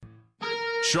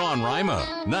Sean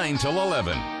Rima, 9 till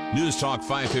 11. News Talk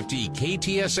 550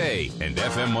 KTSA and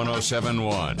FM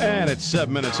 1071. And it's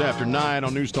 7 minutes after 9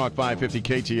 on News Talk 550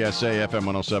 KTSA, FM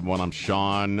 1071. I'm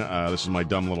Sean. This is my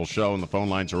dumb little show, and the phone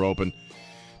lines are open.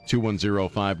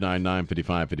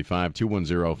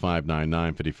 210-599-5555,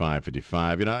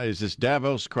 210-599-5555. You know, is this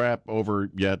Davos crap over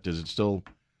yet? Is it still...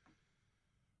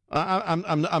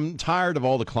 I'm tired of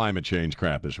all the climate change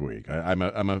crap this week.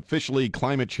 I'm officially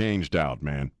climate changed out,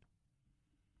 man.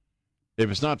 If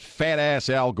it's not fat-ass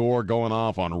Al Gore going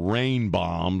off on rain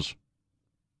bombs,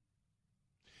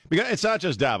 because it's not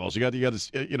just Davos. You got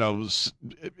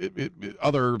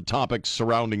other topics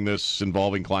surrounding this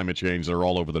involving climate change that are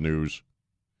all over the news.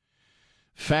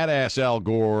 Fat-ass Al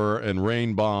Gore and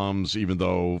rain bombs, even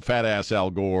though fat-ass Al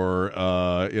Gore,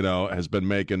 has been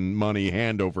making money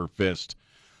hand over fist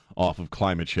off of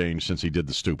climate change since he did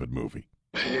the stupid movie.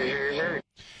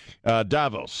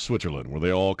 Davos, Switzerland, where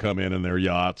they all come in their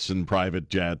yachts and private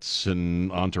jets and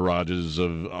entourages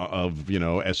of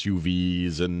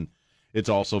SUVs, and it's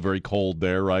also very cold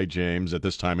there, right, James, at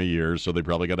this time of year, so they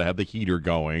probably got to have the heater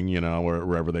going,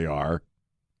 wherever they are.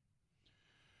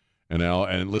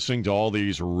 And listening to all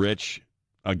these rich,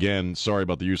 again, sorry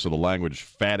about the use of the language,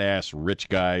 fat-ass rich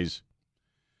guys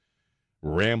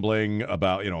rambling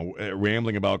about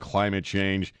climate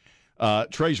change.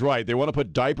 Trey's right. They want to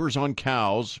put diapers on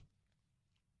cows.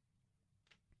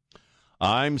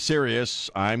 I'm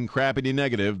serious. I'm crappity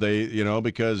negative.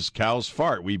 Because cows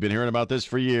fart. We've been hearing about this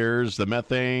for years. The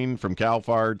methane from cow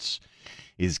farts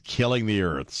is killing the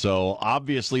earth. So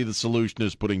obviously the solution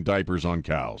is putting diapers on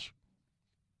cows.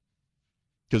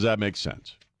 Because that makes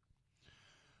sense.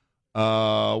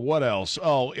 What else?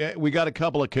 Oh, we got a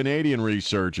couple of Canadian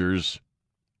researchers.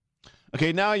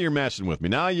 Okay, now you're messing with me.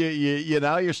 Now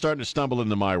you're starting to stumble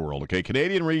into my world. Okay,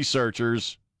 Canadian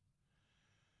researchers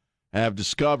have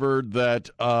discovered that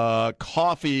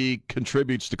coffee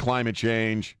contributes to climate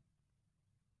change.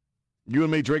 You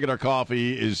and me drinking our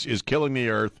coffee is killing the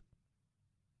earth.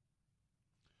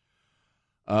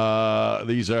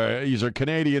 These are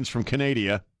Canadians from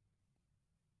Canada,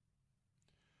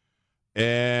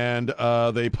 and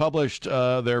they published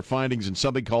their findings in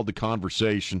something called The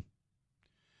Conversation.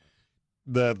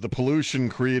 The pollution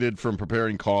created from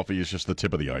preparing coffee is just the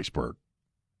tip of the iceberg.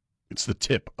 It's the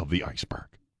tip of the iceberg.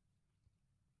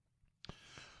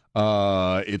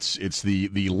 It's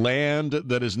the land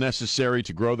that is necessary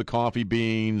to grow the coffee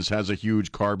beans has a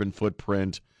huge carbon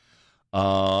footprint.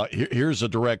 Here's a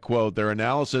direct quote. Our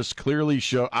analysis clearly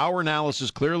showed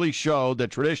that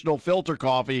traditional filter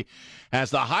coffee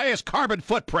has the highest carbon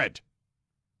footprint,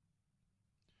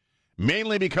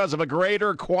 mainly because of a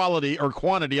greater quality or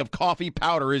quantity of coffee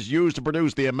powder is used to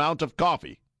produce the amount of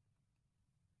coffee.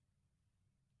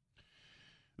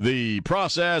 The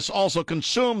process also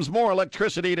consumes more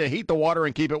electricity to heat the water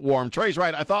and keep it warm. Trey's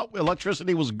right. I thought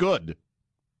electricity was good.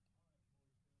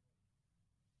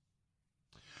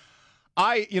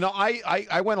 I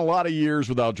went a lot of years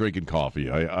without drinking coffee.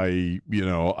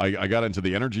 I got into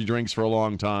the energy drinks for a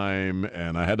long time,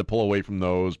 and I had to pull away from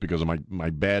those because of my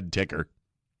bad ticker.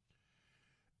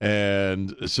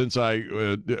 And since I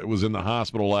was in the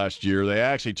hospital last year, they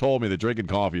actually told me that drinking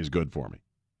coffee is good for me.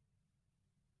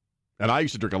 And I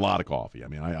used to drink a lot of coffee. I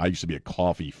mean, I used to be a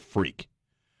coffee freak.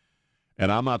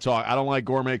 And I'm not talking, I don't like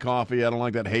gourmet coffee. I don't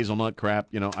like that hazelnut crap.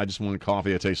 I just want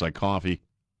coffee that tastes like coffee.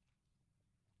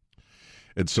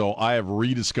 And so I have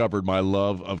rediscovered my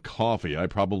love of coffee. I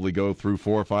probably go through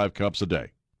 4 or 5 cups a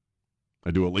day. I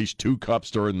do at least 2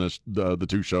 cups during the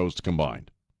 2 shows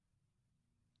combined.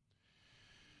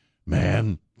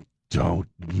 Man, don't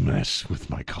mess with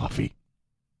my coffee.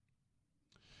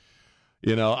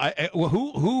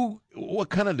 What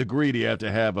kind of degree do you have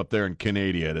to have up there in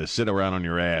Canada to sit around on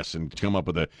your ass and come up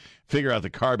with figure out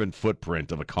the carbon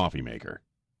footprint of a coffee maker?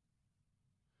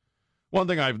 One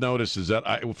thing I've noticed is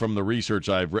that from the research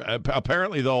I've read,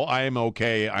 apparently though I am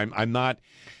okay. I'm not.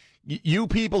 You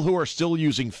people who are still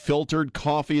using filtered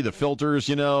coffee, the filters,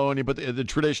 and you put the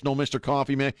traditional Mr.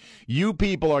 Coffee man, you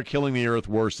people are killing the earth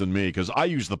worse than me because I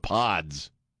use the pods.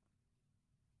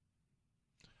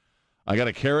 I got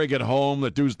a Keurig at home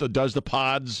that does the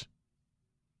pods.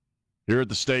 Here at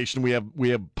the station, we have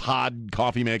pod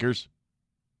coffee makers.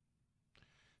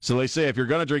 So they say if you're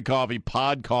going to drink coffee,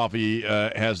 pod coffee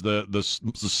has the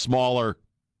smaller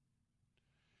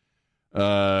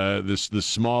the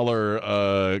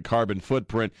smaller carbon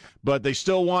footprint, but they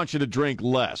still want you to drink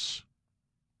less.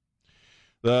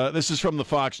 This is from the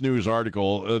Fox News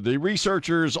article. The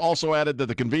researchers also added that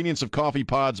the convenience of coffee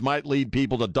pods might lead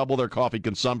people to double their coffee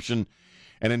consumption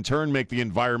and in turn make the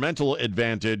environmental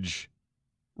advantage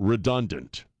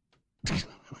redundant.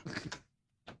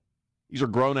 These are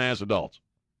grown-ass adults.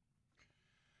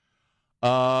 You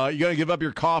going to give up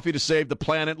your coffee to save the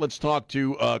planet? Let's talk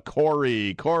to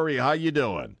Corey. Corey, how you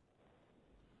doing?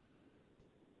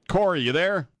 Corey, you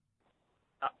there?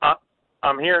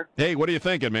 I'm here. Hey, what are you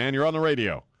thinking, man? You're on the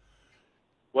radio.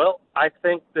 Well, I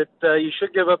think that you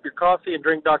should give up your coffee and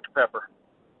drink Dr. Pepper.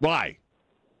 Why?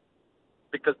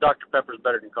 Because Dr. Pepper is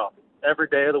better than coffee every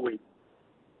day of the week.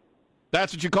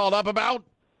 That's what you called up about?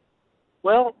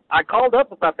 Well, I called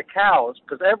up about the cows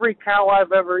because every cow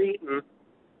I've ever eaten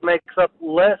makes up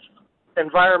less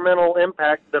environmental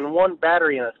impact than one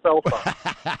battery in a cell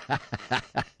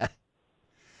phone.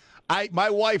 My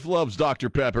wife loves Dr.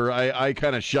 Pepper. I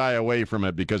kind of shy away from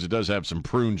it because it does have some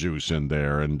prune juice in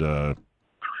there. And,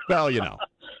 well, you know.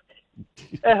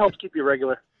 It helps keep you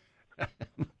regular.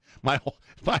 My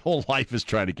whole life is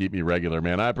trying to keep me regular,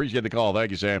 man. I appreciate the call. Thank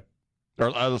you, Sam.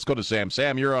 Or let's go to Sam.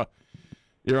 Sam, you're on.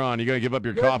 You going to give up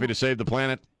your coffee to save the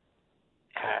planet?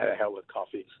 The hell with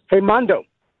coffee. Hey, Mondo.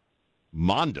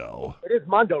 Mondo? It is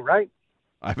Mondo, right?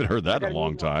 I haven't heard that in a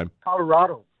long time.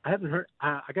 Colorado. I haven't heard.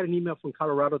 I got an email from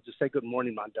Colorado to say good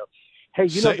morning, Mondo. Hey,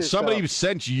 you know this, somebody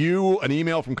sent you an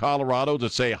email from Colorado to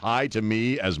say hi to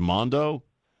me as Mondo?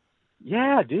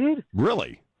 Yeah, dude.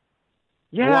 Really?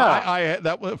 Yeah. Well,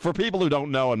 that for people who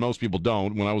don't know, and most people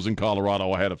don't, when I was in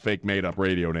Colorado, I had a fake made-up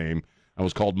radio name. I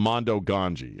was called Mondo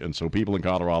Ganji, and so people in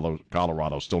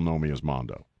Colorado still know me as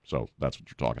Mondo. So that's what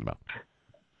you're talking about.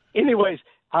 Anyways,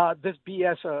 this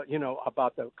BS,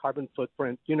 about the carbon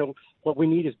footprint, what we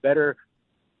need is better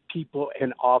people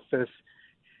in office.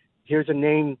 Here's a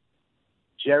name,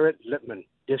 Jared Littman,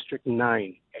 District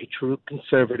 9, a true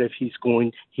conservative. He's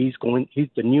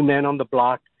the new man on the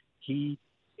block. He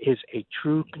is a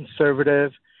true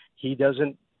conservative. He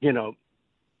doesn't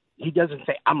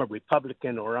say I'm a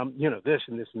Republican or I'm, this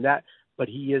and this and that, but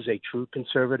he is a true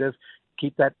conservative.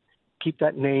 Keep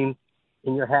that name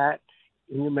in your hat,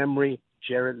 in your memory,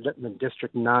 Jared Littman,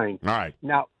 District 9. All right.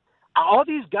 Now, all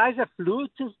these guys that flew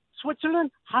to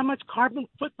Switzerland, how much carbon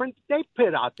footprint did they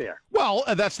put out there? Well,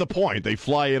 that's the point. They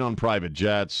fly in on private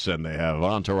jets, and they have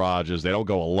entourages. They don't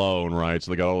go alone, right? So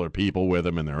they got all their people with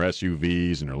them in their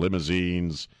SUVs and their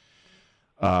limousines.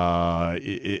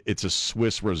 It's a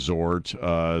Swiss resort,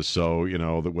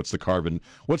 so what's the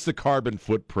carbon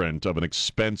footprint of an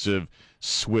expensive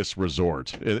Swiss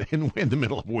resort in the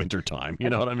middle of wintertime? You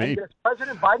know what I mean? Does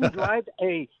President Biden drive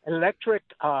a electric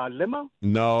limo?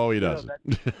 No, he doesn't.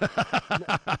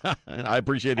 I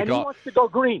appreciate the and call. He wants to go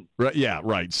green. Right? Yeah,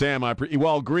 right. Sam,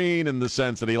 green in the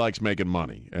sense that he likes making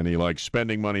money and he likes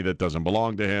spending money that doesn't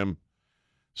belong to him.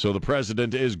 So the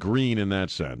president is green in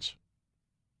that sense.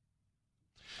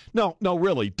 No,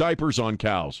 really, diapers on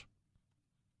cows.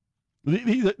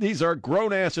 These are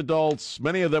grown-ass adults,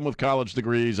 many of them with college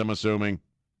degrees, I'm assuming.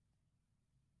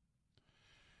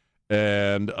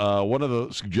 And one of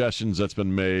the suggestions that's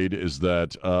been made is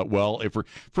that,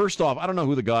 first off, I don't know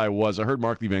who the guy was. I heard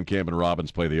Markley Van Camp and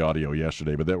Robbins play the audio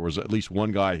yesterday, but there was at least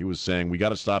one guy who was saying, we got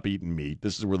to stop eating meat.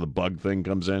 This is where the bug thing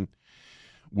comes in,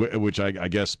 which I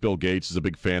guess Bill Gates is a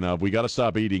big fan of. We got to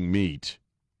stop eating meat.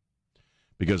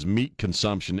 Because meat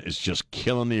consumption is just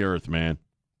killing the earth, man.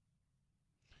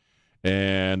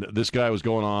 And this guy was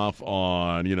going off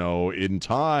on, in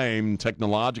time,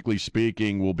 technologically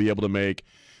speaking, we'll be able to make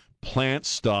plant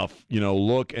stuff,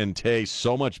 look and taste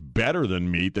so much better than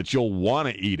meat that you'll want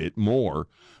to eat it more.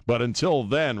 But until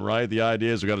then, right, the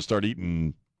idea is we got to start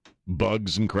eating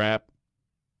bugs and crap,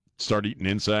 start eating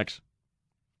insects.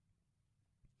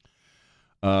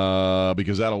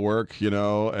 Because that'll work,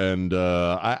 and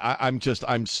the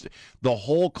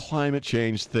whole climate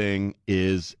change thing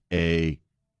is a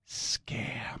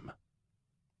scam.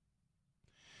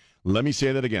 Let me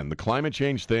say that again. The climate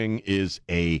change thing is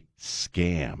a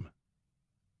scam.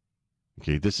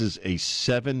 Okay, this is a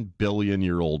 7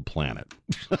 billion-year-old planet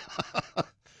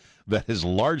that is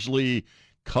largely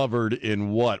covered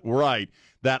in what? Right.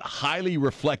 That highly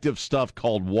reflective stuff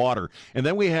called water. And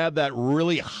then we have that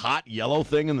really hot yellow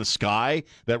thing in the sky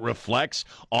that reflects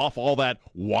off all that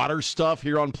water stuff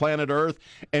here on planet Earth.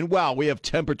 And wow, we have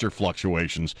temperature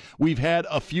fluctuations. We've had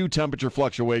a few temperature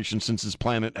fluctuations since this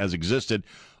planet has existed,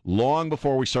 long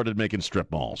before we started making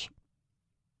strip malls.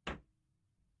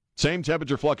 Same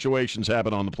temperature fluctuations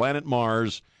happen on the planet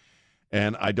Mars,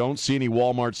 and I don't see any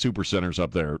Walmart supercenters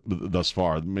up there thus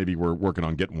far. Maybe we're working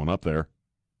on getting one up there.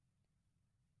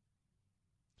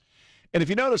 And if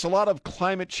you notice, a lot of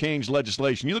climate change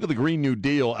legislation, you look at the Green New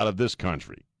Deal out of this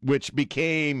country, which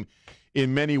became,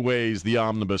 in many ways, the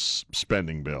omnibus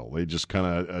spending bill. They just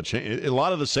kind of changed. A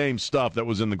lot of the same stuff that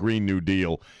was in the Green New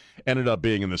Deal ended up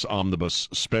being in this omnibus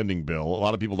spending bill. A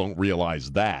lot of people don't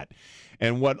realize that.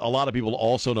 And what a lot of people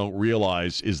also don't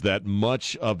realize is that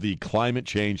much of the climate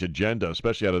change agenda,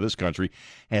 especially out of this country,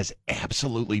 has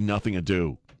absolutely nothing to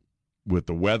do with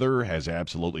the weather, has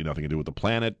absolutely nothing to do with the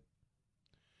planet.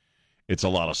 It's a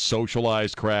lot of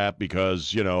socialized crap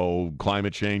because,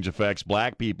 climate change affects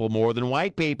black people more than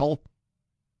white people.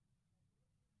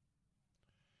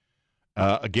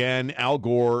 Again, Al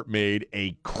Gore made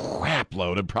a crap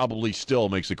load and probably still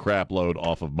makes a crap load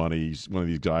off of money. He's one of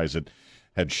these guys that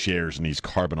had shares in these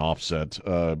carbon offset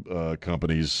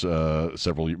companies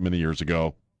many years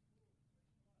ago.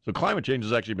 So climate change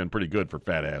has actually been pretty good for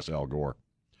fat-ass Al Gore.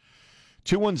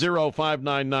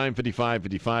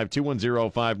 210-599-5555,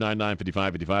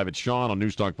 210-599-5555. It's Sean on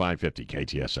News Talk 550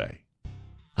 KTSA.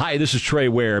 Hi, this is Trey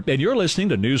Ware, and you're listening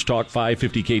to News Talk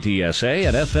 550 KTSA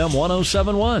and FM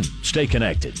 1071. Stay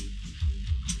connected.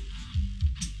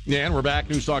 Yeah, and we're back.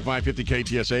 News Talk 550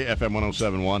 KTSA, FM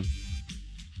 1071.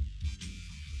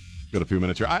 Got a few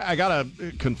minutes here. I got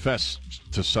to confess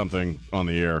to something on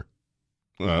the air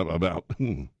about...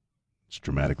 It's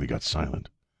dramatically got silent.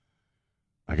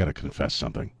 I got to confess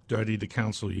something. Do I need to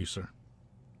counsel you, sir?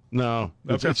 No,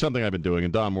 it's something I've been doing.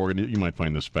 And Don Morgan, you might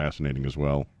find this fascinating as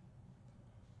well.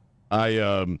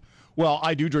 I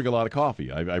do drink a lot of coffee.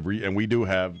 And we do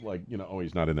have,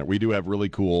 he's not in there. We do have really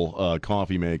cool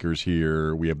coffee makers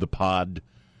here. We have the Pod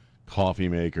coffee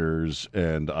makers,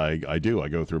 and I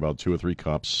go through about 2 or 3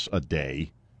 cups a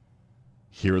day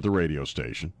here at the radio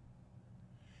station.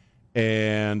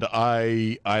 And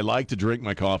I like to drink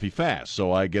my coffee fast,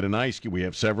 so I get an ice cube. We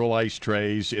have several ice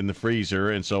trays in the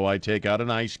freezer, and so I take out an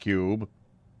ice cube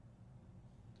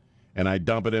and I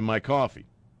dump it in my coffee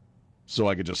so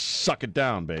I could just suck it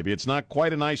down, baby. It's not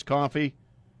quite an iced coffee,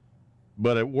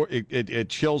 but it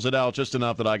chills it out just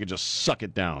enough that I could just suck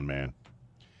it down, man.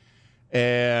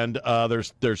 And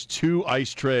there's 2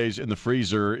 ice trays in the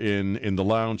freezer in the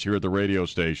lounge here at the radio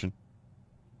station.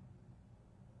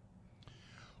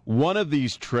 One of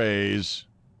these trays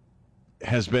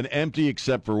has been empty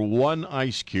except for 1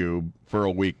 ice cube for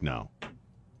a week now.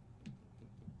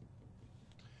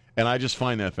 And I just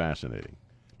find that fascinating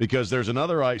because there's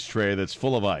another ice tray that's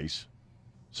full of ice.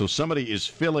 So somebody is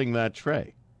filling that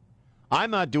tray.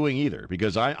 I'm not doing either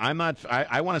because I want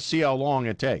to see how long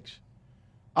it takes.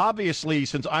 Obviously,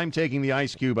 since I'm taking the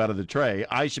ice cube out of the tray,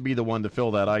 I should be the one to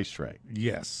fill that ice tray.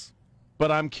 Yes. But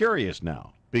I'm curious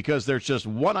now because there's just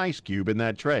 1 ice cube in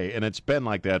that tray, and it's been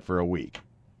like that for a week.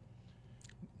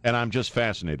 And I'm just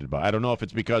fascinated by it. I don't know if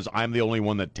it's because I'm the only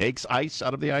one that takes ice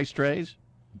out of the ice trays,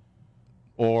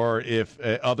 or if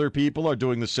other people are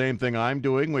doing the same thing I'm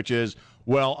doing, which is,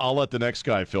 well, I'll let the next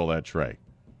guy fill that tray.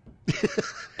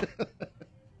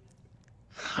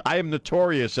 I am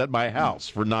notorious at my house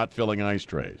for not filling ice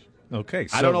trays. Okay.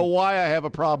 So I don't know why I have a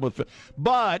problem with it,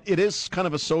 but it is kind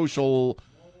of a social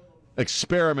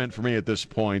experiment for me at this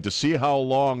point to see how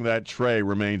long that tray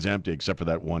remains empty except for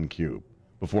that 1 cube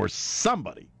before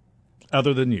somebody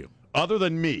other than you, other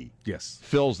than me, yes,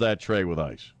 fills that tray with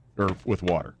ice or with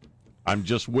water. I'm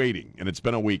just waiting, and it's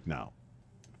been a week now.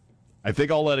 I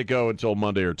think I'll let it go until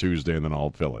Monday or Tuesday, and then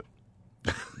I'll fill it.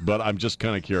 But I'm just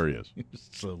kind of curious.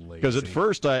 So lazy. Because at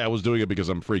first I was doing it because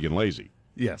I'm freaking lazy.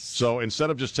 Yes. So instead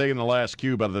of just taking the last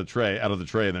cube out of the tray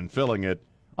and then filling it,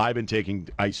 I've been taking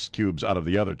ice cubes out of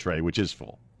the other tray, which is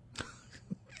full.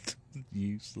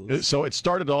 Useless. So it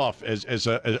started off as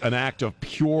an act of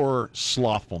pure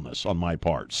slothfulness on my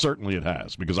part. Certainly it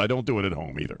has, because I don't do it at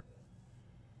home either.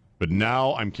 But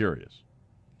now I'm curious.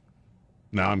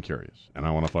 And I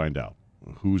want to find out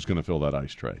who's going to fill that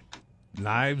ice tray.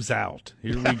 Knives out.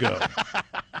 Here we go.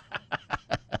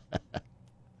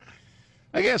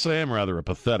 I guess I am rather a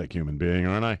pathetic human being,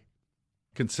 aren't I?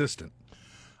 Consistent.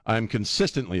 I'm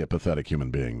consistently a pathetic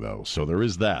human being, though, so there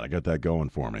is that. I got that going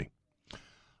for me.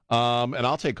 And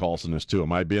I'll take calls on this, too.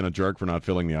 Am I being a jerk for not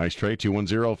filling the ice tray?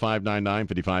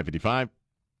 210-599-5555.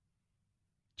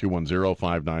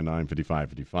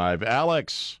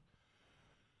 210-599-5555.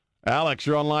 Alex,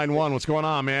 you're on line 1. What's going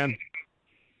on, man?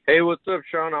 Hey, what's up,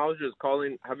 Sean? I was just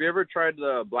calling. Have you ever tried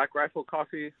the Black Rifle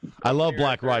coffee? I love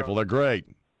Black Rifle. They're great.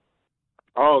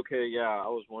 Oh, okay, yeah. I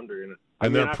was wondering.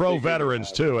 And they're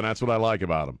pro-veterans, too, and that's what I like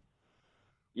about them.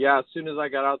 Yeah, as soon as I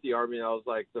got out the Army, that was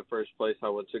like the first place I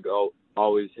went to go,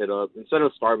 always hit up. Instead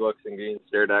of Starbucks and getting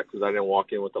stared at because I didn't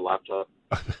walk in with the laptop.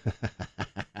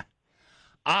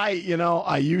 I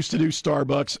used to do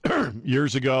Starbucks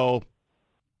years ago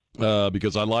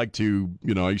because I like to,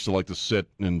 I used to like to sit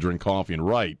and drink coffee and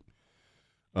write.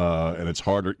 And it's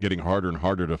getting harder and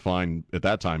harder to find, at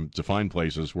that time, to find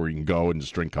places where you can go and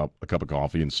just drink a cup of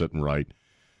coffee and sit and write.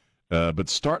 But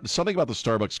something about the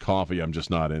Starbucks coffee I'm just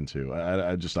not into.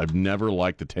 I've never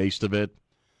liked the taste of it.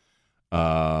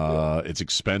 It's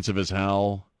expensive as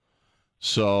hell.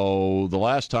 So the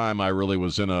last time I really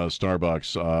was in a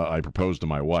Starbucks, I proposed to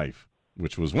my wife,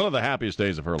 which was one of the happiest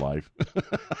days of her life.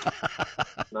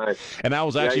 Nice. And that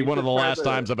was actually you one of should the try last the-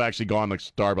 times I've actually gone to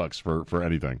Starbucks for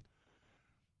anything.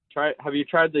 Have you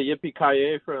tried the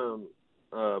Yippee-Ki-Yay from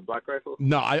Black Rifle?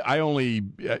 No, I only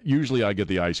usually I get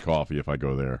the iced coffee if I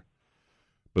go there.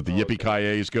 But the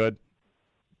Yippee-Ki-Yay is good.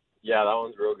 Yeah, that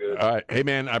one's real good. All right. Hey,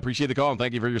 man, I appreciate the call, and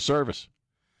thank you for your service.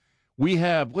 We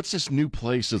have, what's this new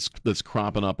place that's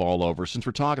cropping up all over, since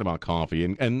we're talking about coffee,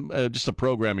 and just a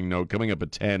programming note, coming up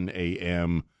at 10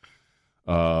 a.m.,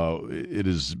 it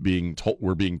is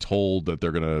we're being told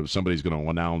that somebody's going to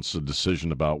announce a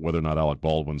decision about whether or not Alec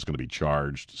Baldwin's going to be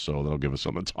charged, so that'll give us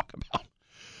something to talk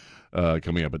about.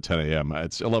 Coming up at 10 a.m.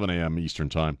 It's 11 a.m. Eastern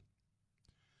Time.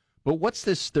 But what's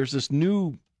this? There's this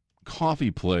new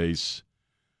coffee place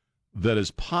that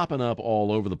is popping up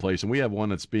all over the place, and we have one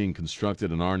that's being constructed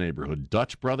in our neighborhood.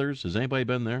 Dutch Brothers. Has anybody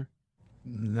been there?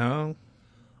 No.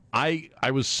 I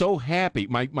was so happy.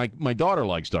 My daughter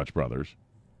likes Dutch Brothers,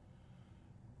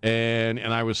 and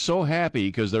I was so happy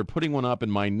because they're putting one up in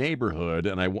my neighborhood,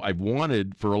 and I've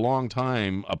wanted for a long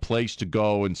time a place to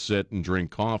go and sit and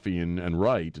drink coffee and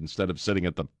write instead of sitting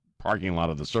at the parking lot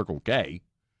of the Circle K,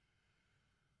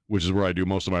 which is where I do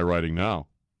most of my writing now.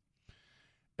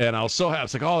 And I was so happy.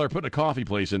 It's like, oh, they're putting a coffee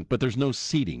place in, but there's no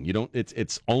seating. You don't.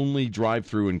 It's only drive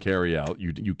through and carry out.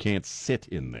 You can't sit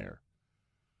in there.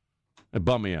 It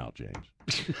bummed me out, James.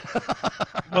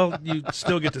 Well, you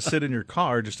still get to sit in your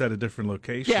car, just at a different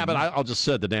location. Yeah, but I'll just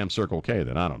sit at the damn Circle K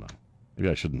then. I don't know. Maybe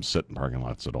I shouldn't sit in parking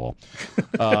lots at all.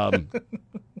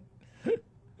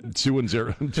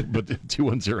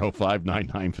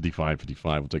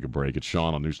 210-599-5555. We'll take a break. It's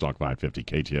Sean on Newstalk 550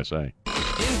 KTSA.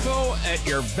 Info at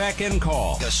your beck and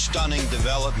call. The stunning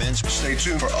developments. Stay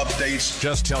tuned for updates.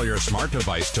 Just tell your smart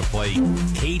device to play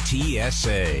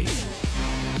KTSA.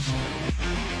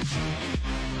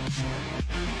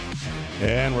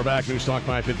 And we're back. Newstalk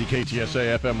 550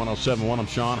 KTSA FM 1071. I'm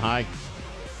Sean. Hi.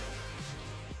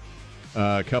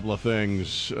 A couple of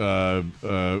things.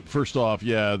 First off,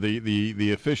 yeah,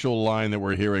 the official line that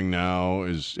we're hearing now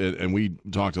is, and we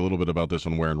talked a little bit about this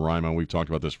on Where and Rima. We've talked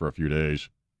about this for a few days.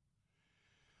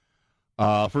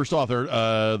 First off,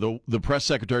 the press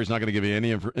secretary is not going to give you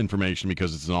any information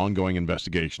because it's an ongoing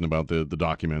investigation about the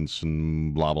documents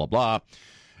and blah, blah, blah.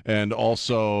 And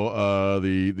also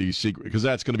the secret, because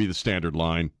that's going to be the standard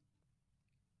line.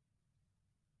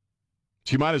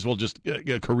 She might as well just,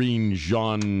 Karine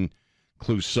Jean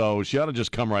Clouseau, she ought to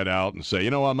just come right out and say, you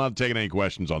know what, I'm not taking any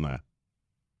questions on that.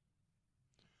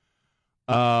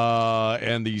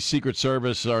 And the Secret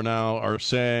Service are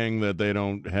saying that they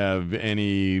don't have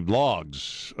any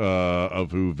logs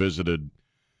of who visited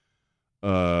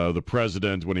the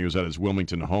president when he was at his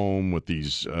Wilmington home with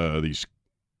these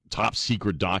top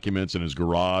secret documents in his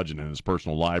garage and in his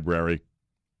personal library.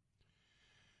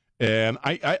 And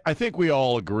I think we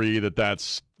all agree that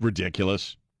that's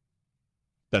ridiculous.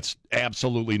 That's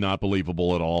absolutely not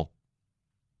believable at all.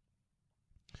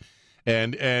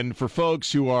 And for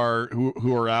folks who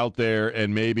are out there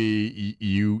and maybe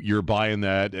you're buying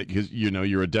that because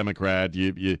you're a Democrat,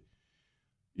 you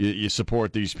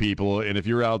support these people, and if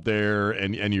you're out there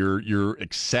and you're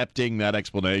accepting that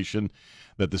explanation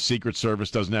that the Secret Service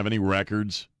doesn't have any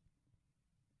records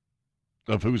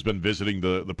of who's been visiting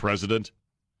the president,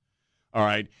 all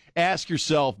right, ask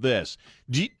yourself this: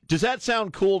 does that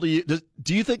sound cool to you?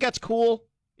 Do you think that's cool?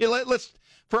 Yeah, let's,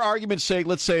 for argument's sake,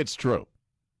 let's say it's true.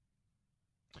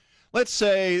 Let's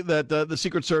say that the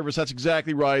Secret Service, that's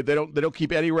exactly right. They don't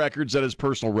keep any records at his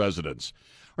personal residence.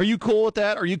 Are you cool with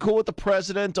that? Are you cool with the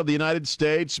President of the United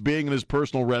States being in his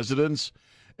personal residence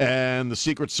and the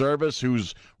Secret Service,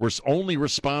 whose only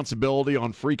responsibility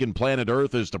on freaking planet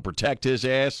Earth is to protect his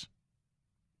ass?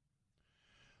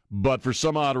 But for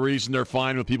some odd reason, they're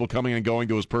fine with people coming and going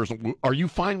to his personal. Are you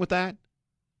fine with that?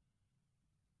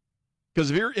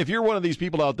 Because if you're one of these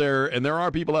people out there, and there are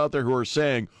people out there who are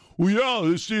saying, well, yeah,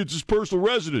 it's his personal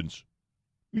residence.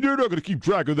 You're not going to keep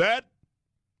track of that.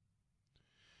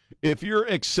 If you're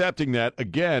accepting that,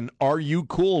 again, are you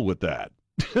cool with that?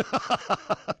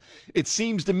 It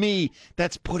seems to me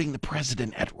that's putting the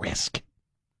president at risk.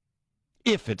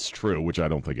 If it's true, which I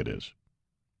don't think it is.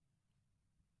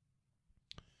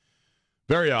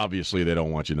 Very obviously, they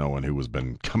don't want you knowing who has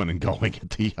been coming and going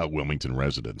at the Wilmington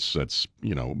residence. That's,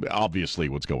 obviously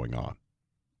what's going on.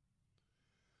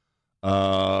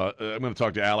 I'm going to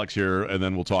talk to Alex here, and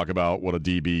then we'll talk about what a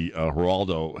DB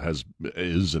Geraldo has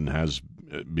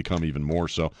become even more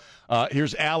so.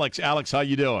 Here's Alex. Alex, how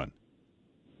you doing?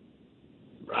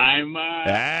 I'm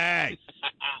Hey!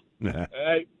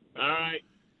 hey, All right.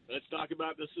 Let's talk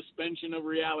about the suspension of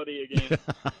reality again.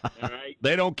 All right.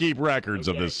 They don't keep records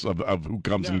of this of who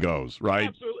comes and goes, right?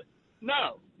 Absolutely.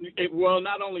 No. Well,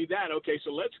 not only that. Okay,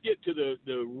 so let's get to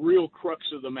the real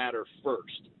crux of the matter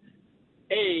first.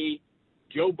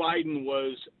 Joe Biden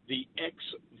was the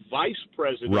ex-vice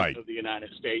president of the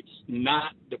United States,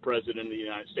 not the president of the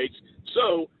United States.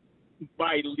 So,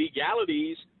 by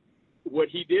legalities, what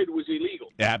he did was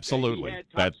illegal. Absolutely. He had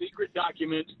top-secret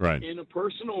documents right. in a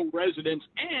personal residence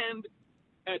and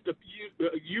at the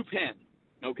UPenn,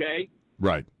 okay?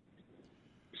 Right.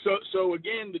 So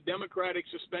again, the Democratic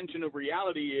suspension of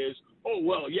reality is, oh,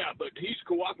 well, yeah, but he's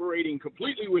cooperating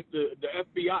completely with the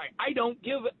FBI. I don't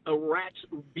give a rat's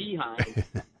behind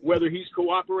whether he's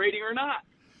cooperating or not.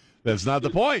 That's not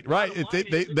the point, right?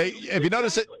 Have you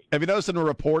noticed it? Have you noticed in the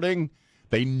reporting,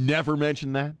 they never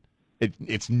mention that?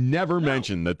 It's never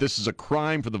mentioned that this is a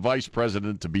crime for the vice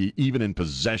president to be even in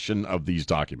possession of these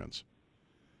documents.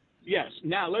 Yes.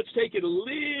 Now, let's take it a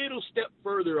little step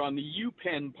further on the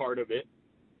UPenn part of it,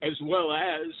 as well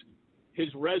as his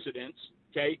residence,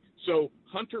 okay? So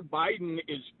Hunter Biden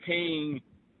is paying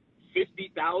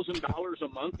 $50,000 a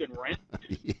month in rent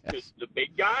to the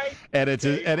big guy? And it's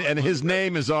and his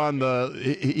name is on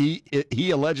he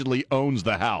allegedly owns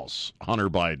the house, Hunter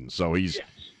Biden. So he's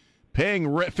paying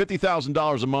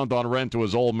 $50,000 a month on rent to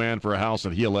his old man for a house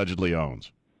that he allegedly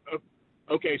owns.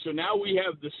 Okay, so now we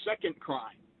have the second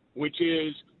crime, which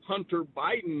is Hunter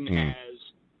Biden has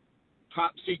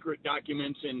top secret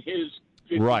documents in his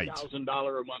 $50,000 a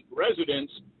month residence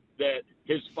that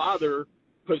his father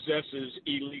possesses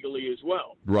illegally as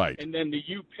well. Right. And then the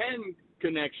UPenn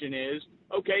connection is,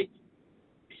 okay,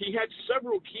 he had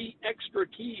several extra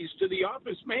keys to the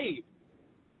office made.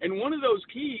 And one of those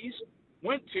keys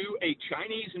went to a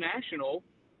Chinese national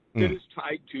that is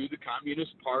tied to the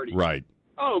Communist Party. Right.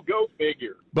 Oh, go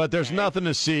figure. But there's nothing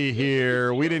to see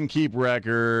here. We didn't keep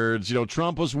records. You know,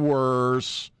 Trump was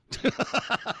worse.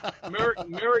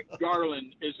 Merrick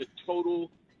Garland is a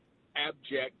total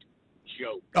abject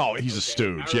joke. Oh, he's a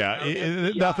stooge.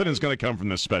 Nothing is going to come from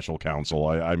this special counsel.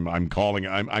 I'm calling.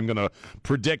 I'm going to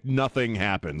predict nothing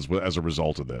happens as a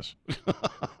result of this.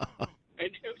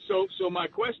 And so my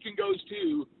question goes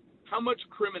to, how much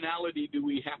criminality do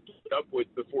we have to put up with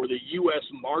before the U.S.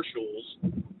 Marshals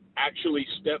actually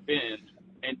step in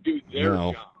and do their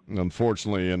job?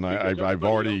 Unfortunately, and I've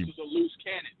already. Else is a loose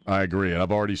cannon. I agree, and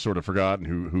I've already sort of forgotten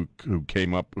who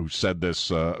came up, who said this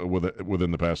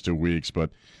within the past 2 weeks.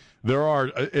 But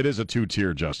it is a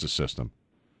two-tier justice system,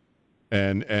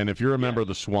 and if you're a member of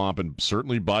the swamp, and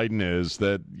certainly Biden is,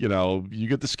 that you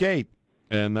get the skate,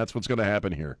 and that's what's going to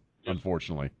happen here,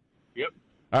 unfortunately. Yep.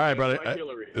 All right, brother.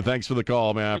 Thanks for the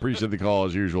call, man. I appreciate the call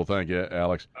as usual. Thank you,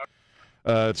 Alex.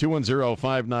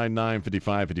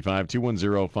 210-599-5555,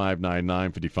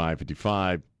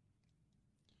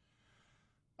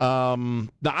 210-599-5555. Now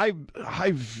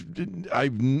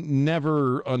I've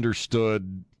never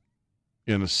understood,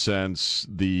 in a sense,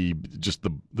 the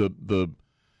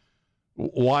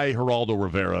why Geraldo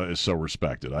Rivera is so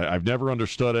respected. I've never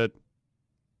understood it.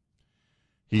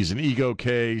 He's an ego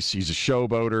case. He's a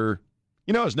showboater.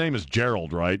 His name is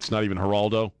Gerald, right? It's not even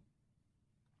Geraldo.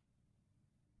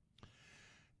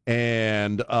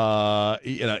 And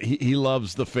he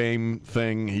loves the fame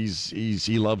thing.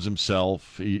 He loves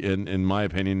himself. In my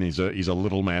opinion, he's a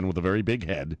little man with a very big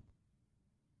head,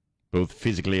 both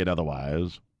physically and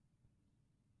otherwise.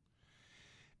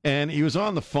 And he was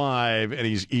on the 5,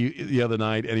 and the other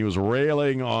night, and he was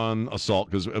railing on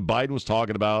assault because Biden was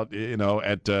talking about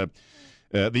at the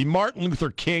Martin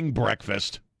Luther King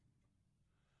breakfast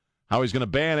how he's going to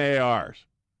ban ARs.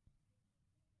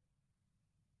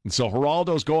 And so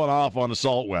Geraldo's going off on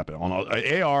assault weapon, on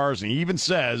ARs, and he even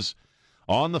says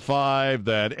on the 5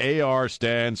 that AR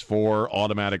stands for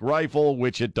automatic rifle,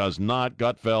 which it does not.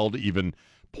 Gutfeld even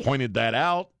pointed that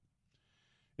out.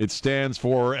 It stands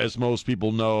for, as most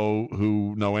people know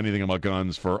who know anything about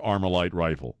guns, for Armalite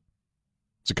rifle.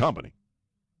 It's a company.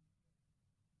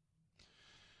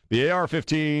 The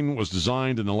AR-15 was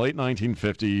designed in the late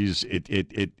 1950s.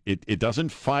 It doesn't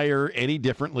fire any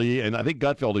differently, and I think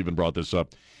Gutfeld even brought this up.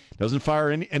 It doesn't fire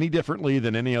any differently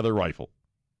than any other rifle.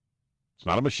 It's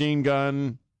not a machine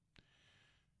gun.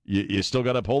 You still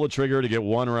got to pull the trigger to get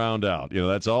one round out.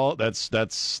 That's all.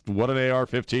 That's what an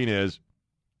AR-15 is.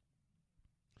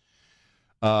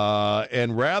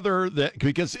 And rather that,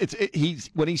 because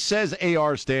when he says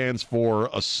AR stands for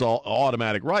assault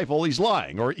automatic rifle, he's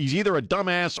lying, or he's either a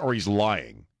dumbass or he's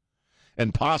lying,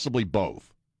 and possibly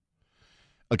both.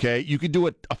 Okay, you can do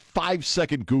a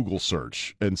 5-second Google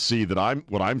search and see that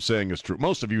what I'm saying is true.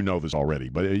 Most of you know this already,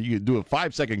 but you can do a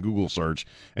 5-second Google search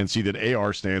and see that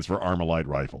AR stands for Armalite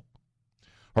Rifle.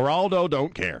 Geraldo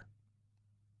don't care.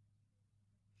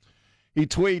 He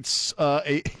tweets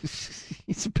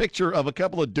it's a picture of a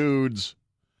couple of dudes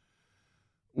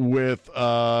with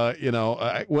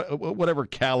whatever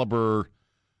caliber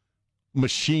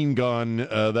machine gun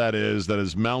that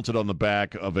is mounted on the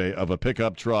back of a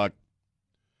pickup truck.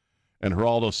 And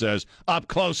Geraldo says, up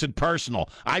close and personal,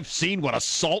 I've seen what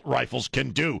assault rifles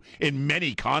can do in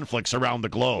many conflicts around the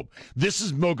globe. This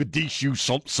is Mogadishu,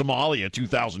 Somalia,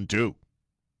 2002.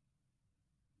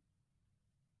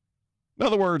 In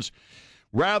other words,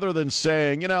 rather than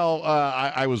saying,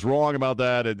 I was wrong about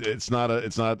that, it's not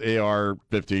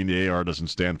AR-15. The AR doesn't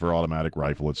stand for automatic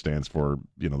rifle. It stands for,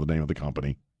 the name of the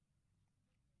company.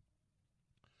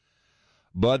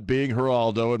 But being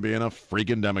Geraldo and being a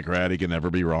freaking Democrat, he can never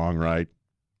be wrong, right?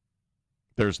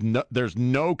 There's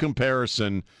no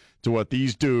comparison to what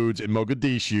these dudes in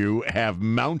Mogadishu have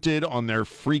mounted on their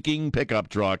freaking pickup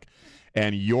truck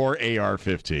and your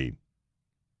AR-15.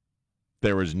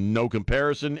 There is no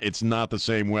comparison. It's not the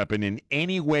same weapon in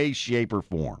any way, shape, or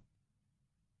form.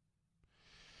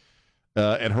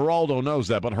 And Geraldo knows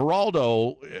that. But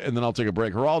Geraldo, and then I'll take a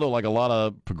break, Geraldo, like a lot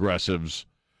of progressives,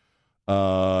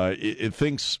 it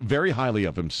thinks very highly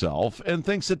of himself and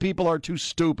thinks that people are too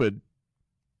stupid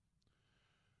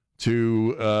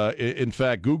to, in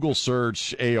fact, Google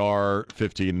search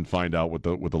AR-15 and find out what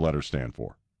the letters stand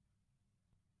for.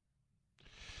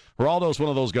 Geraldo's one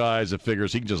of those guys that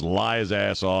figures he can just lie his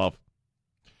ass off,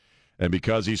 and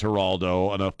because he's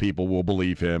Geraldo, enough people will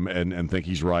believe him and think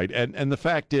he's right. And the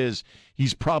fact is,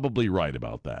 he's probably right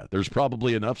about that. There's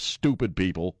probably enough stupid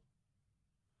people,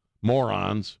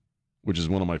 morons, which is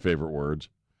one of my favorite words,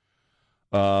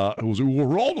 who say, well,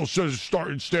 Geraldo says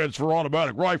it stands for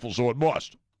automatic rifle, so it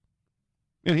must.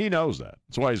 And he knows that.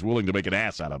 That's why he's willing to make an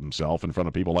ass out of himself in front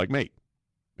of people like me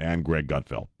and Greg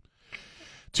Gutfeld.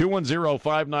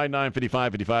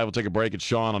 210-599-5555. We'll take a break. It's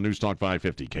Sean on News Talk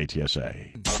 550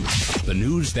 KTSA. The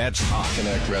news that's hot.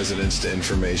 Connect residents to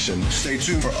information. Stay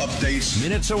tuned for updates.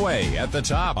 Minutes away at the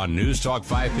top on News Talk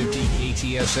 550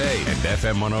 KTSA and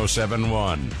FM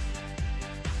 1071.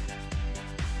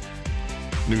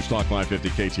 News Talk 550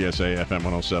 KTSA FM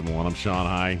 1071. I'm Sean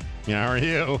High. Yeah, how are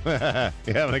you?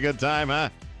 You having a good time, huh?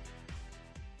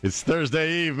 It's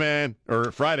Thursday Eve, man.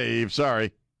 Or Friday Eve,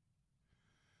 sorry.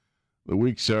 The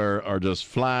weeks are just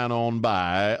flying on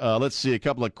by. Let's see a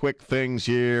couple of quick things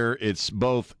here. It's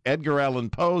both Edgar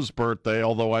Allan Poe's birthday,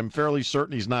 although I'm fairly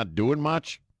certain he's not doing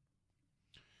much.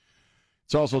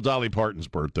 It's also Dolly Parton's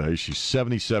birthday. She's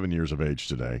 77 years of age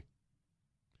today.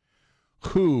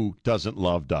 Who doesn't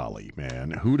love Dolly,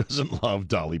 man? Who doesn't love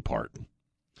Dolly Parton?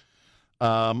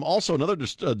 Also, another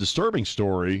disturbing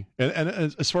story, and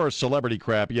as far as celebrity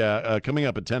crap, coming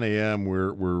up at 10 a.m.,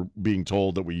 we're being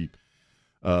told that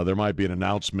there might be an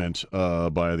announcement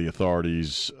by the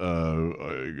authorities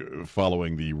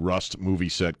following the Rust movie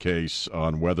set case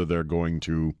on whether they're going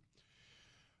to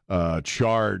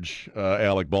charge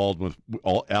Alec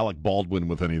Baldwin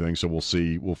with anything. So we'll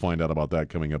see. We'll find out about that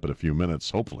coming up in a few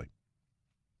minutes, hopefully.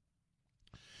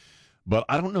 But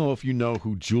I don't know if you know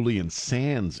who Julian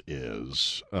Sands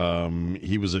is.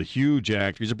 He was a huge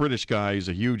actor. He's a British guy. He's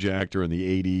a huge actor in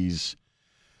the 80s.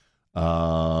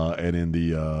 And in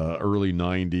the early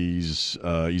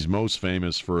 90s, he's most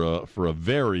famous for a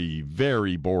very,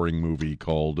 very boring movie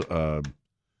called The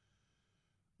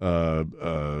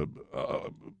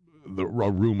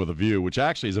Room with a View, which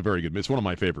actually is a very good. It's one of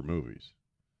my favorite movies.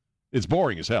 It's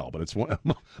boring as hell, but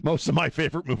most of my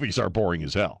favorite movies are boring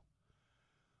as hell.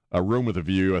 A Room with a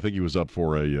View. I think he was up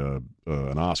for an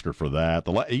Oscar for that.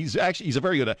 He's a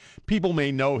very good. People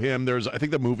may know him. I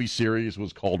think the movie series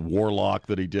was called Warlock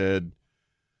that he did,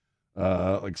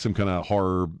 like some kind of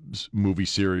horror movie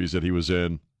series that he was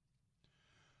in.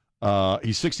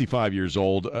 He's 65 years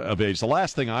old of age. The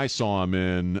last thing I saw him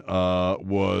in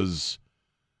was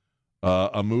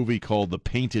a movie called The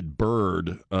Painted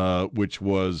Bird, which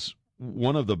was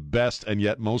one of the best and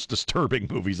yet most disturbing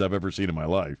movies I've ever seen in my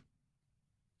life.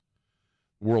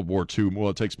 World War II. Well,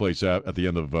 it takes place at the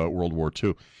end of World War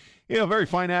II. A very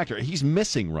fine actor. He's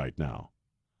missing right now.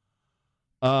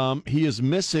 He is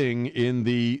missing in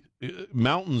the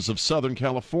mountains of Southern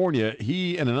California.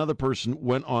 He and another person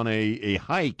went on a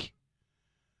hike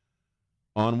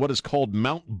on what is called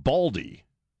Mount Baldy,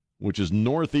 which is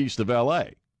northeast of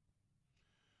L.A.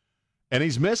 And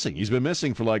he's missing. He's been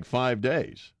missing for like 5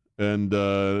 days. And,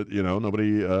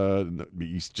 nobody,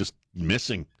 he's just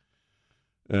missing.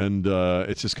 And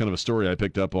it's just kind of a story I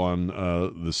picked up on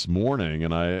this morning,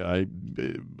 and I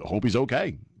hope he's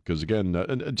okay. Because,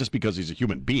 again, just because he's a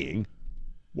human being.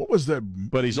 What was that?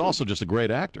 But he's also just a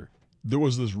great actor. There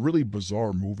was this really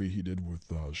bizarre movie he did with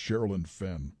Sherilyn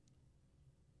Fenn.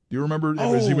 Do you remember?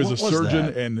 He was a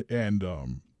surgeon,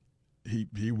 and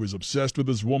he was obsessed with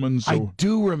this woman. So I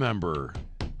do remember.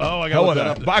 Oh, I got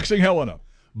Helena, Boxing Helena.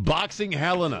 Boxing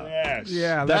Helena. Yes.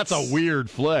 Yeah, That's a weird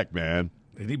flick, man.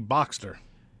 And he boxed her.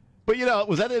 But,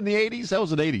 was that in the 80s? That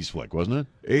was an 80s flick, wasn't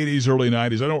it? 80s, early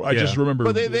 90s. I just remember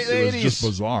but it was 80s, just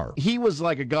bizarre. He was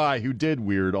like a guy who did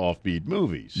weird offbeat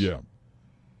movies. Yeah.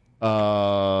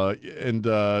 I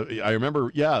remember,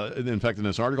 in fact, in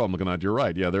this article I'm looking at, you're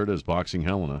right. Yeah, there it is, Boxing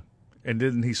Helena. And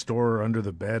didn't he store her under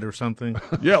the bed or something?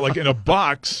 Yeah, like in a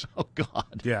box. Oh,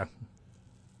 God. Yeah.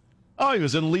 Oh, he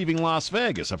was in Leaving Las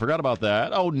Vegas. I forgot about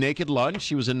that. Oh, Naked Lunch.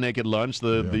 He was in Naked Lunch,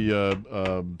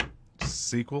 the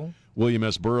sequel? William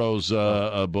S. Burroughs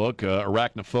book,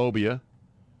 Arachnophobia.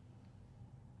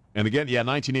 And again,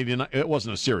 1989. It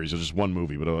wasn't a series. It was just one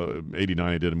movie. But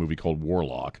 89, he did a movie called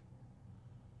Warlock.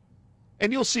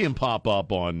 And you'll see him pop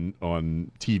up on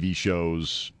TV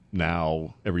shows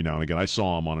now, every now and again. I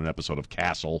saw him on an episode of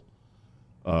Castle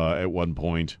at one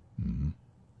point. Mm-hmm.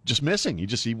 Just missing.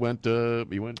 He went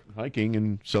hiking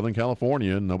in Southern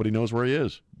California, and nobody knows where he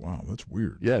is. Wow, that's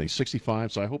weird. Yeah, he's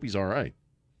 65, so I hope he's all right.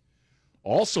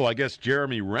 Also, I guess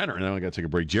Jeremy Renner. Now I got to take a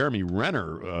break. Jeremy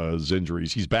Renner's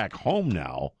injuries. He's back home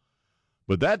now,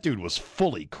 but that dude was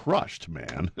fully crushed,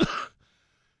 man.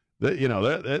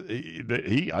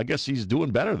 I guess he's doing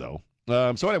better though.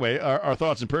 So anyway, our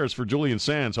thoughts and prayers for Julian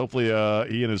Sands. Hopefully,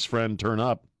 he and his friend turn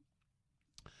up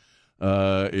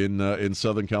in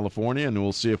Southern California, and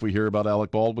we'll see if we hear about Alec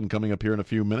Baldwin coming up here in a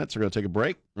few minutes. We're going to take a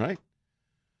break, right?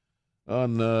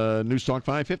 On News Talk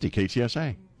 550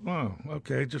 KTSA. Oh,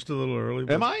 okay, just a little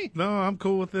early. Am I? No, I'm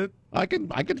cool with it. I can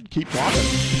keep talking.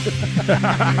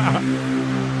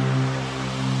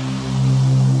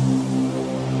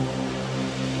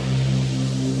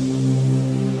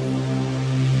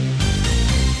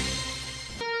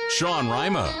 Sean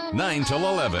Rima, 9 till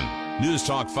 11. News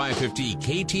Talk 550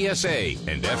 KTSA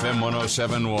and FM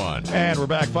 1071. And we're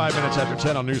back 5 minutes after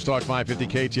 10 on News Talk 550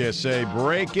 KTSA.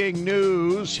 Breaking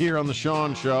news here on the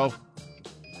Sean Show.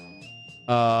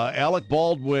 Alec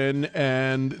Baldwin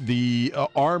and the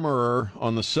armorer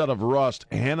on the set of Rust,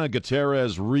 Hannah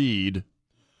Gutierrez-Reed,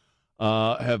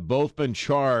 have both been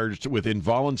charged with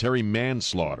involuntary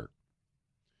manslaughter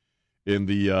in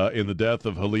the death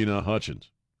of Helena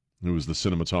Hutchins, who was the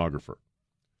cinematographer.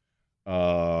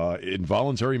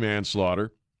 Involuntary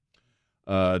manslaughter.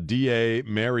 DA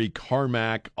Mary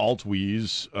Carmack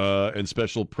Altwies and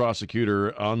Special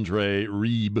Prosecutor Andre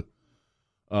Reeb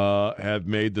have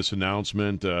made this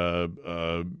announcement.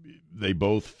 They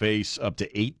both face up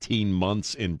to 18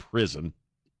 months in prison.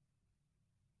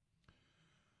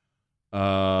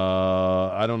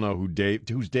 I don't know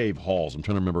who's Dave Halls. I'm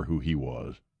trying to remember who he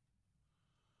was.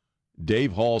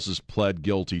 Dave Halls has pled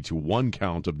guilty to one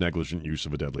count of negligent use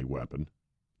of a deadly weapon.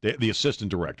 The assistant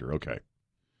director, okay.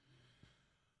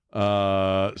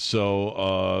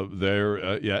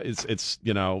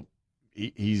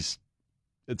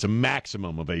 It's a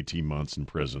maximum of 18 months in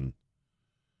prison.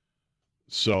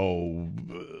 So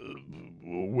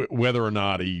whether or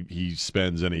not he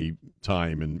spends any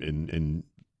time in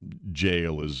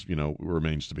jail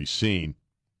remains to be seen.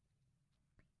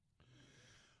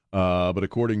 But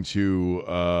according to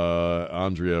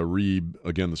Andrea Reeb,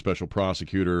 again, the special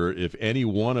prosecutor, if any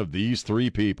one of these three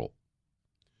people,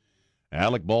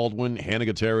 Alec Baldwin, Hannah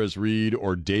Gutierrez-Reed,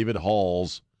 or David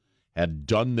Halls, had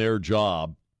done their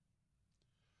job,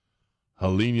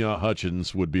 Helena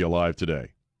Hutchins would be alive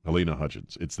today. Helena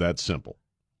Hutchins. It's that simple.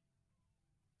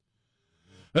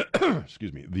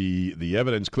 Excuse me. The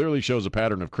evidence clearly shows a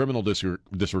pattern of criminal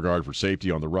disregard for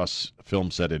safety on the Russ film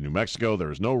set in New Mexico.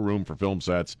 There is no room for film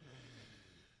sets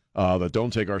that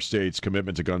don't take our state's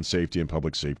commitment to gun safety and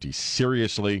public safety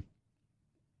seriously.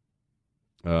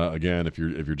 Again, if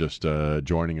you're just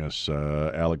joining us,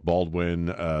 Alec Baldwin,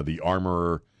 the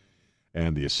armorer,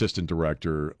 and the assistant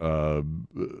director.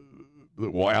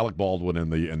 Alec Baldwin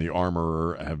and the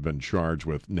armorer have been charged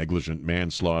with negligent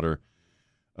manslaughter.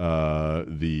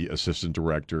 The assistant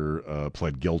director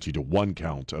pled guilty to one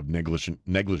count of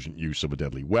negligent use of a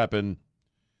deadly weapon.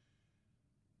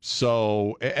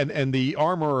 So, and the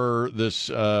armorer, this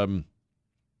young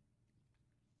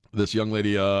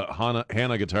lady,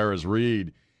 Hannah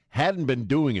Gutierrez-Reed, hadn't been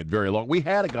doing it very long. We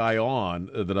had a guy on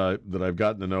that I've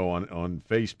gotten to know on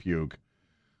Facebook,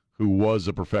 who was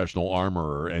a professional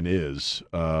armorer and is,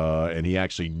 and he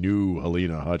actually knew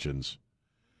Helena Hutchins.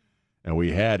 and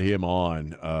we had him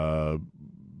on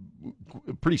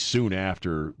pretty soon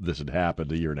after this had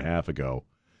happened a year and a half ago.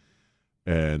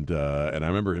 And I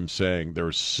remember him saying there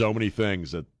were so many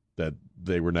things that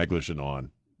they were negligent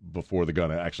on before the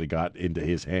gun actually got into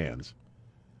his hands.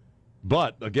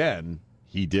 But, again,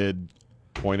 he did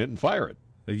point it and fire it.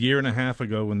 A year and a half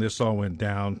ago when this all went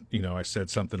down, I said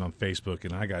something on Facebook,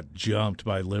 and I got jumped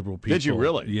by liberal people. Did you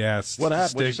really? Yes. What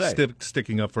happened? What'd you say?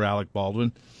 Sticking up for Alec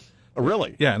Baldwin. Oh,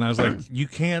 really? Yeah, and I was like, you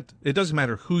can't – it doesn't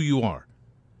matter who you are,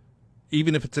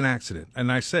 even if it's an accident.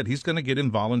 And I said he's going to get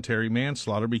involuntary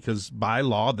manslaughter because by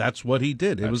law that's what he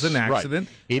did. It was an accident.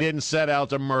 Right. He didn't set out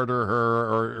to murder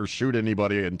her or shoot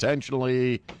anybody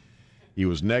intentionally. He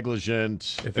was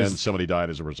negligent, and somebody died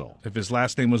as a result. If his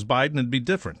last name was Biden, it'd be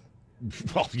different.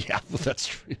 Well, yeah, that's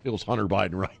true. It was Hunter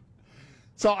Biden, right?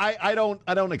 So I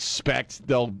don't expect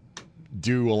they'll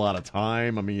do a lot of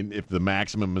time. I mean, if the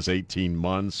maximum is 18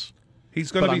 months,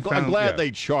 he's going to be found. I'm glad they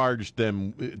charged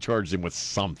him with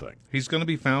something. He's going to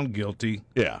be found guilty.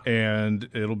 Yeah, and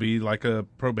it'll be like a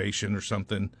probation or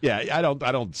something. Yeah, I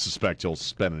don't suspect he'll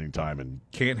spend any time in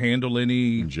can't handle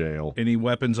any jail, any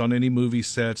weapons on any movie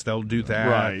sets. They'll do that.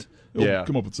 Right. They'll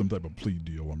come up with some type of plea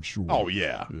deal, I'm sure. Oh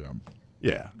yeah.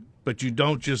 But you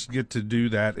don't just get to do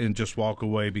that and just walk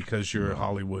away because you're a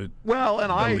Hollywood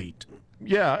elite.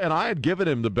 And I had given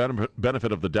him the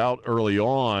benefit of the doubt early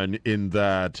on in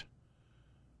that,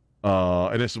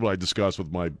 and this is what I discussed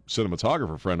with my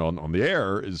cinematographer friend on the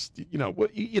air, is,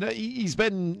 he's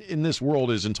been in this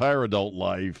world his entire adult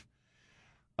life.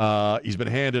 He's been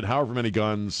handed however many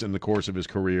guns in the course of his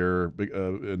career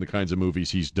in the kinds of movies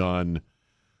he's done.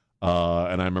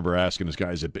 And I remember asking this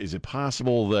guy, is it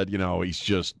possible that, he's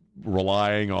just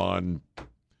relying on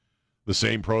the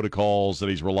same protocols that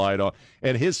he's relied on?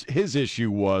 And his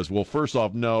issue was, well, first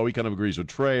off, no, he kind of agrees with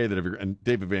Trey that and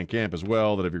David Van Camp as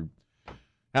well, that if you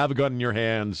have a gun in your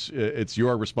hands, it's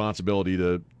your responsibility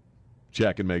to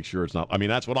check and make sure it's not. I mean,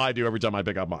 that's what I do every time I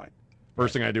pick up mine.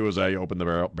 First thing I do is I open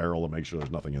the barrel and make sure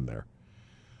there's nothing in there.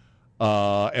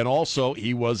 And also,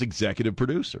 he was executive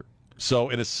producer. So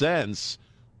in a sense,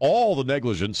 all the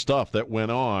negligent stuff that went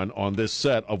on this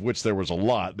set, of which there was a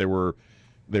lot. They were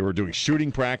doing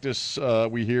shooting practice,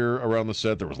 we hear, around the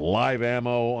set. There was live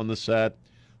ammo on the set.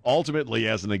 Ultimately,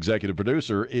 as an executive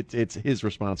producer, it's his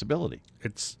responsibility.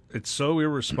 It's so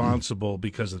irresponsible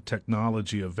because of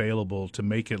technology available to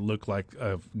make it look like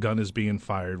a gun is being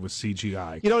fired with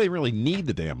CGI. You don't even really need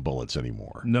the damn bullets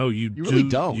anymore. No, you really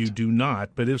don't. You do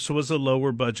not. But this was a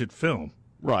lower budget film.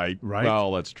 Right.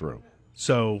 Well, that's true.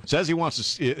 So says he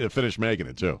wants to finish making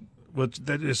it too. Well,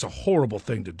 that is a horrible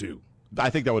thing to do. I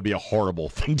think that would be a horrible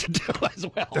thing to do as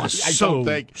well. I don't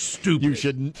think stupid. You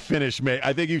shouldn't finish.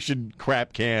 I think you should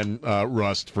crap can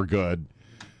Rust for good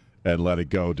and let it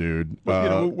go, dude.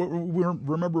 Well, we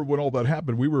remember when all that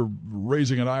happened. We were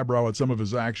raising an eyebrow at some of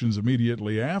his actions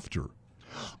immediately after.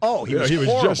 Oh, he was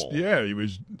horrible. He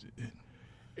was.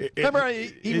 Remember,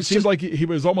 it seemed like he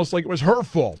was almost like it was her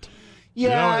fault.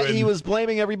 Yeah, he was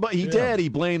blaming everybody. He did. He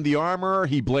blamed the armorer.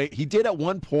 He did at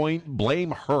one point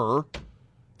blame her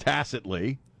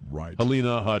tacitly. Right.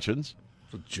 Helena Hutchins.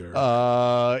 Jerk.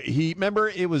 Remember,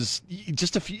 it was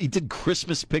just he did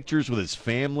Christmas pictures with his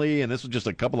family, and this was just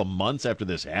a couple of months after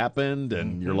this happened,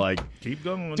 and you're like, keep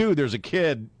going. Dude, there's a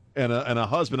kid and a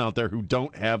husband out there who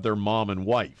don't have their mom and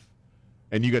wife,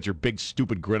 and you got your big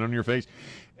stupid grin on your face.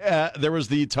 There was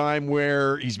the time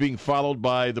where he's being followed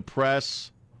by the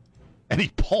press, and he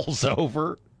pulls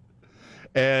over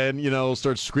and,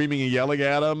 starts screaming and yelling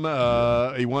at him.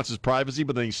 He wants his privacy,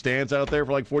 but then he stands out there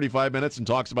for like 45 minutes and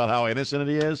talks about how innocent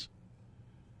he is.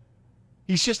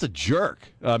 He's just a jerk.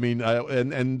 I mean,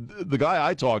 and the guy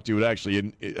I talked to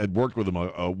had worked with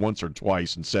him once or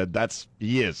twice and said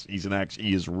he is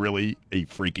really a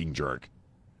freaking jerk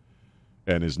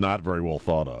and is not very well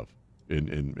thought of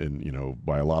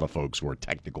by a lot of folks who are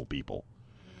technical people.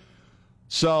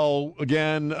 So,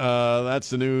 again, that's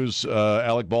the news.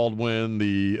 Alec Baldwin,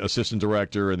 the assistant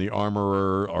director, and the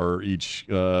armorer are each,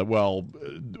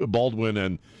 Baldwin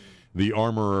and the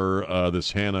armorer,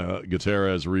 this Hannah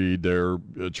Gutierrez Reed, they're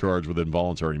charged with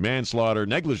involuntary manslaughter,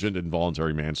 negligent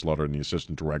involuntary manslaughter, and the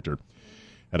assistant director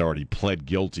had already pled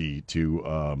guilty to,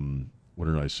 what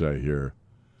did I say here?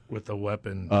 With a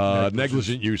weapon.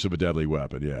 Negligent use of a deadly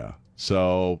weapon, yeah.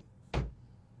 So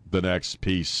the next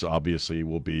piece, obviously,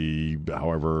 will be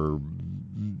however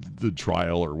the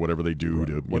trial or whatever they do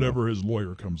to whatever his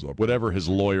lawyer comes up. Whatever his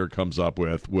lawyer comes up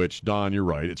with. Which, Don, you're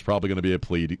right. It's probably going to be a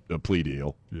plea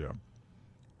deal. Yeah.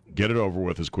 Get it over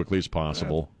with as quickly as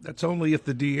possible. That's only if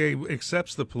the DA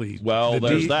accepts the plea. Well,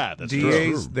 there's that. That's DAs,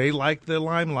 true. they like the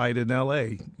limelight in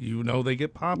L.A. You know they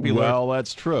get popular. Well,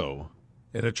 that's true.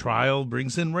 And a trial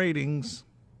brings in ratings.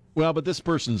 Well, but this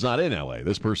person's not in L.A.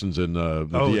 This person's in the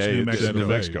it's DA New Mexico. in New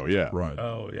Mexico, yeah. Right.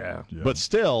 Oh, yeah. But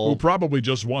still... Who probably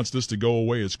just wants this to go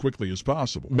away as quickly as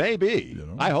possible. Maybe. You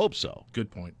know? I hope so. Good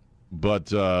point. But,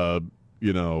 he's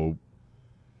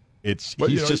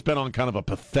just been on kind of a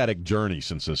pathetic journey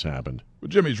since this happened. But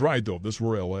Jimmy's right, though. If this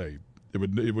were L.A.,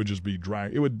 it would just be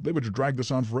drag. They would drag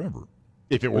this on forever.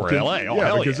 If it were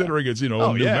L.A., considering it's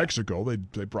New yeah. Mexico, they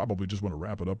probably just want to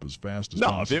wrap it up as fast as No,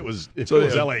 possible. if it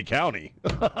was L.A. County,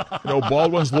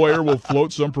 Baldwin's lawyer will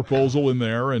float some proposal in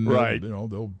there, and right.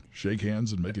 They'll shake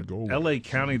hands and make it go away. L.A.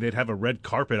 County, they'd have a red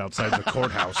carpet outside the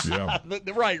courthouse. Yeah,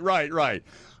 right.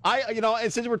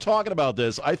 And since we're talking about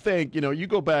this, I think you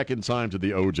go back in time to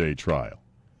the O.J. trial,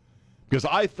 because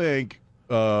I think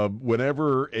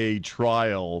whenever a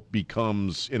trial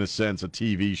becomes, in a sense, a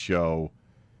TV show.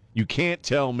 You can't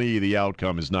tell me the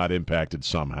outcome is not impacted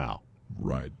somehow.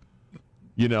 Right.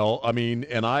 You look at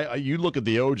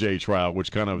the OJ trial,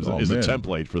 which kind of is a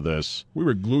template for this. We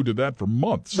were glued to that for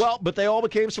months. Well, but they all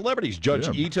became celebrities. Judge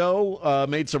Ito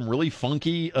made some really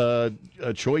funky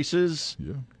choices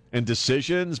and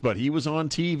decisions, but he was on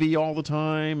TV all the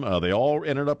time. They all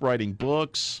ended up writing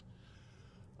books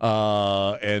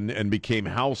and became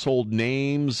household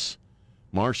names.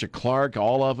 Marcia Clark,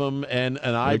 all of them, and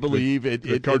I believe the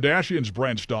Kardashians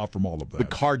branched off from all of that. The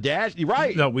Kardashians,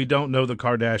 right? No, we don't know the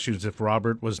Kardashians if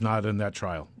Robert was not in that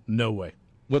trial. No way.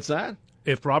 What's that?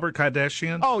 If Robert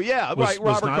Kardashian? Oh yeah, right.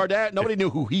 Robert Kardashian. Nobody knew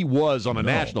who he was on a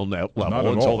national level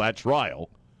until that trial.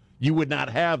 You would not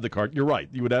have You're right.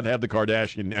 You would not have the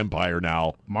Kardashian empire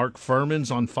now. Mark Furman's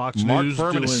on Fox News.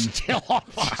 Mark Furman is still on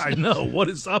Fox I know. What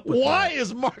is up with Why that?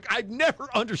 is Mark... I've never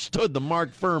understood the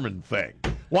Mark Furman thing.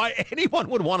 Why anyone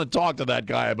would want to talk to that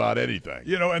guy about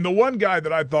anything. And the one guy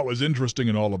that I thought was interesting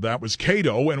in all of that was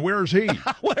Cato, and where's he?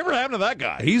 Whatever happened to that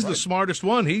guy? He's the smartest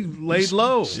one. He laid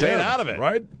low. Stayed out of it.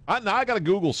 Right? Now I got to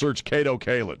Google search Cato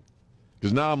Kalin.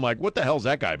 Because now I'm like, what the hell's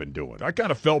that guy been doing? I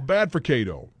kind of felt bad for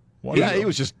Cato. He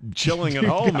was just chilling at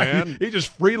home, man. He's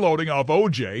just freeloading off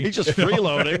OJ. He's just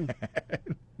freeloading.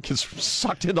 Gets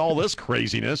sucked into all this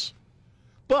craziness.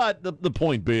 But the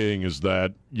point being is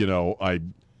that,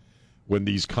 when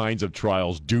these kinds of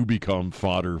trials do become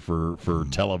fodder for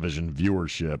television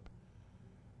viewership,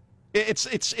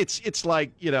 it's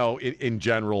like, in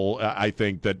general, I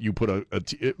think that you put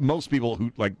most people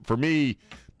who, like, for me,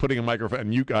 putting a microphone,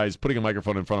 and you guys putting a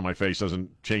microphone in front of my face doesn't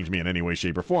change me in any way,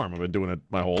 shape, or form. I've been doing it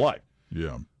my whole life.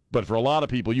 Yeah. But for a lot of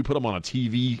people, you put them on a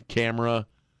TV camera,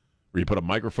 or you put a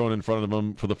microphone in front of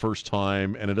them for the first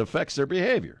time, and it affects their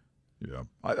behavior. Yeah.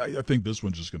 I think this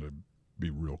one's just going to be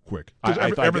real quick.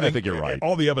 I think you're right.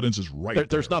 All the evidence is right.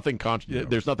 There's nothing.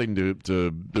 There's nothing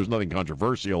there's nothing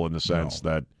controversial in the sense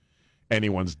that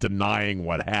anyone's denying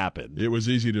what happened. It was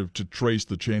easy to trace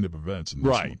the chain of events. In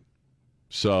this one.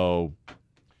 So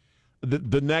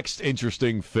the next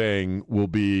interesting thing will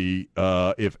be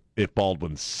if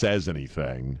Baldwin says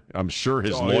anything. I'm sure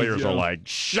his lawyers are like,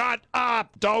 "Shut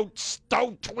up! Don't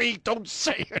tweet! Don't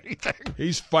say anything."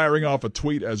 He's firing off a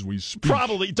tweet as we speak.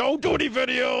 Probably don't do any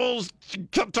videos.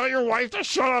 Tell your wife to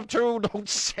shut up too. Don't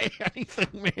say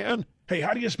anything, man. Hey,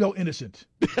 how do you spell innocent?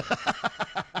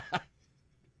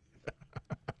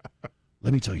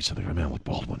 Let me tell you something. I'm Alec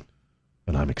Baldwin,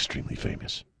 and I'm extremely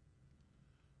famous.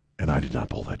 And I did not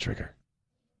pull that trigger.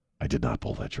 I did not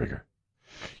pull that trigger.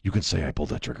 You can say I pulled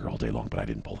that trigger all day long, but I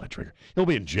didn't pull that trigger. He'll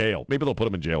be in jail. Maybe they'll put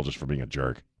him in jail just for being a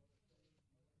jerk.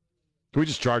 Can we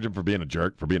just charge him for being a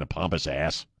jerk, for being a pompous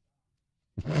ass?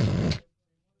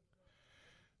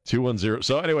 210.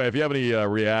 So anyway, if you have any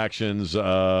reactions,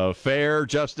 fair,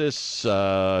 justice,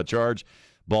 charge,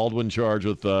 Baldwin charged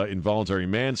with involuntary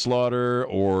manslaughter,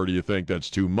 or do you think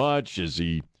that's too much? Is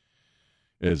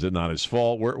it not his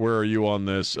fault? Where are you on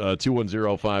this?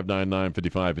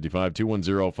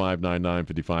 210-599-5555.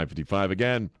 210-599-5555.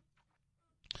 Again,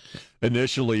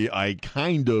 initially I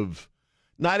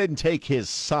didn't take his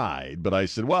side, but I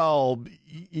said, well,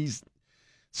 he's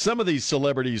some of these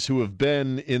celebrities who have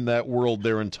been in that world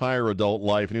their entire adult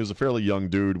life, and he was a fairly young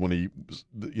dude when he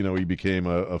became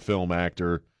a film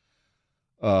actor.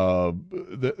 A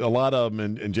lot of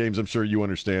them, and James, I'm sure you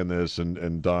understand this,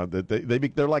 and Don, that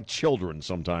they're like children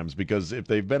sometimes, because if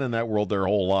they've been in that world their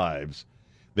whole lives,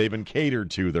 they've been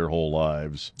catered to their whole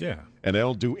lives. Yeah, and they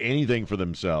don't do anything for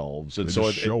themselves, and they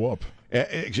so just show up,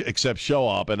 except show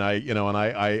up. And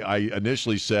I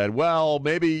initially said, well,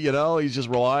 maybe he's just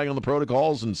relying on the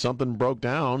protocols, and something broke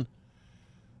down.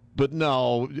 But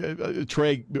no,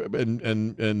 Trey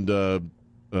and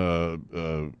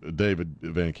David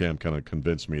Van Camp kind of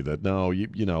convinced me that no,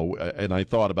 you know, and I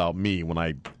thought about me when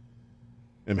I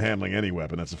am handling any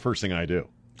weapon. That's the first thing I do.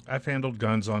 I've handled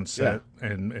guns on set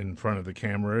and in front of the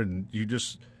camera, and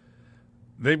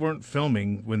they weren't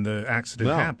filming when the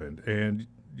accident happened, and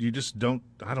you just don't.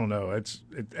 I don't know.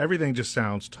 Everything just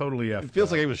sounds totally effed up. It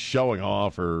feels like he was showing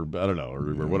off, or I don't know,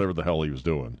 or whatever the hell he was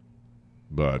doing.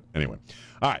 But anyway,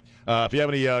 all right. If you have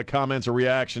any comments or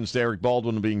reactions to Eric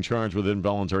Baldwin being charged with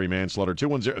involuntary manslaughter,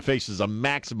 210 faces a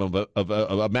maximum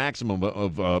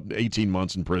of 18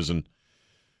 months in prison.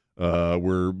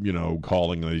 We're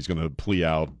calling that he's going to plea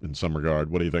out in some regard.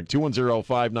 What do you think?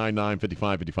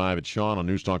 210-599-5555. It's Sean on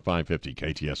News Talk 550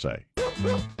 KTSA.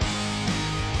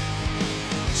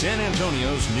 San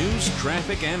Antonio's news,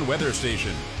 traffic, and weather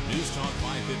station. News Talk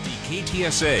 550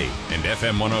 KTSA and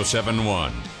FM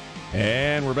 107.1.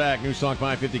 And we're back. News Talk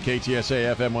 550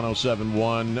 KTSA, FM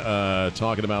 107.1,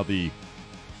 talking about the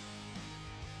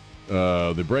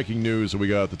breaking news that we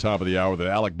got at the top of the hour that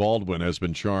Alec Baldwin has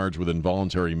been charged with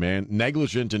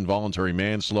negligent involuntary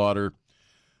manslaughter.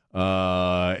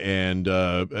 And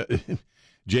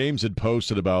James had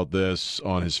posted about this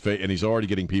on his face, and he's already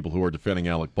getting people who are defending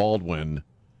Alec Baldwin.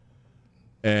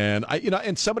 And I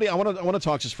want to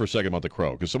talk just for a second about the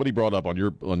Crow, because somebody brought up on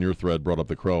your thread brought up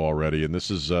the Crow already, and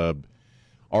this is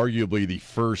arguably the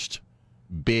first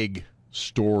big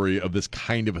story of this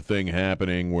kind of a thing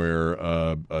happening,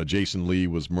 where Jason Lee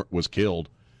was killed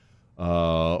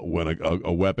when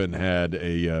a weapon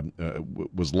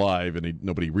was live, and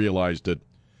nobody realized it.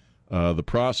 The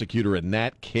prosecutor in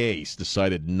that case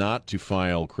decided not to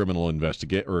file criminal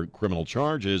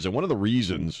charges, and one of the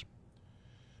reasons.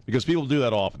 Because people do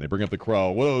that often. They bring up the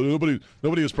Crow. Well,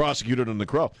 nobody was prosecuted on the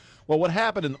Crow. Well, what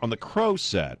happened on the Crow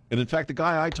set, and in fact the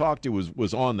guy I talked to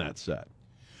was on that set,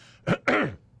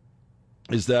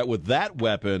 is that with that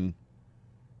weapon,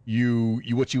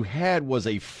 what you had was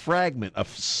a fragment, a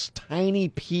tiny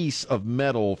piece of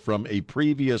metal from a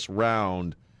previous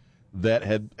round that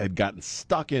had gotten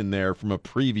stuck in there from a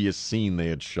previous scene they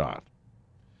had shot.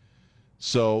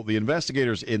 So the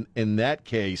investigators in that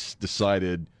case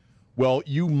decided, well,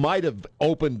 you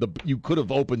could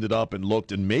have opened it up and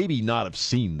looked and maybe not have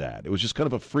seen that. It was just kind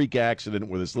of a freak accident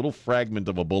where this little fragment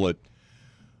of a bullet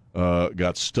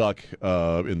got stuck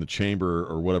in the chamber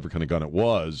or whatever kind of gun it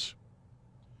was.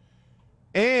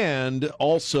 And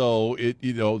also,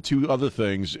 two other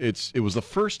things. It was the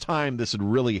first time this had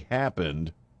really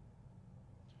happened.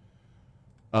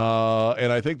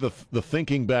 And I think the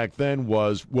thinking back then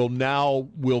was, well, now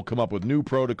we'll come up with new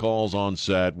protocols on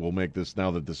set. We'll make this,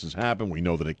 now that this has happened, we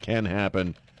know that it can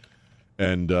happen,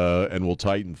 and we'll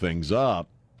tighten things up.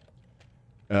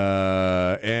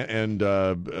 And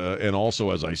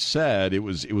also, as I said, it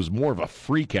was more of a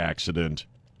freak accident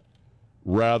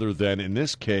rather than, in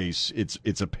this case,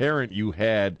 it's apparent you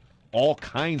had all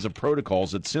kinds of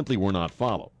protocols that simply were not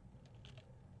followed.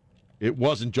 It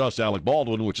wasn't just Alec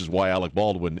Baldwin, which is why Alec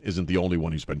Baldwin isn't the only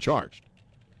one who's been charged.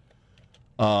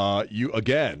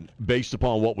 Again, based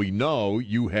upon what we know,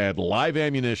 you had live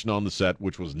ammunition on the set,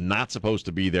 which was not supposed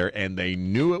to be there, and they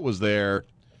knew it was there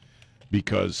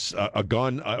because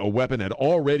a weapon had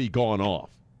already gone off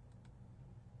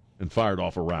and fired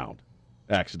off a round,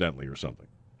 accidentally or something.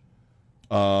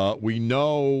 We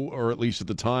know, or at least at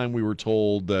the time we were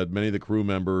told, that many of the crew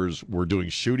members were doing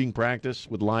shooting practice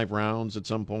with live rounds at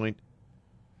some point.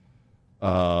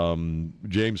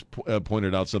 James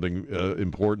pointed out something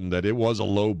important, that it was a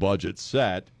low-budget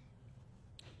set,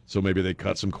 so maybe they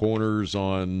cut some corners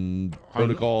on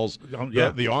protocols. Yeah.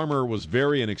 The armor was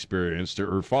very inexperienced.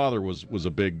 Her father was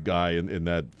a big guy in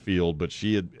that field, but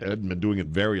she had been doing it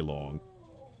very long.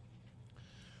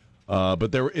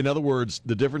 But in other words,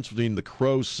 the difference between the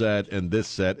Crow set and this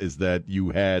set is that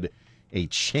you had a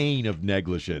chain of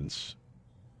negligence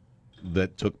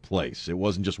that took place. It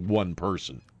wasn't just one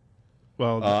person.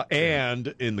 Well,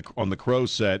 and on the Crow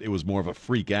set, it was more of a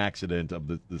freak accident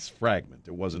of this fragment.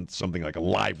 It wasn't something like a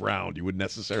live round you would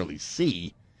necessarily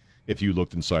see if you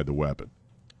looked inside the weapon.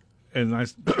 And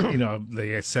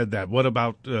they said that. What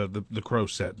about the Crow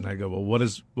set? And I go, well, what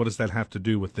does that have to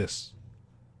do with this?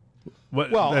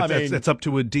 It's up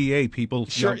to a DA. People,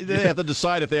 sure, they have to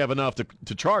decide if they have enough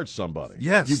to charge somebody.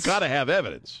 Yes, you've got to have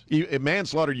evidence. In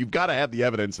manslaughter, you've got to have the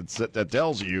evidence that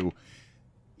tells you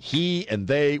he and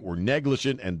they were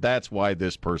negligent, and that's why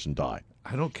this person died.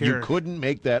 I don't care. You couldn't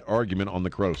make that argument on the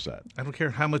Crow set. I don't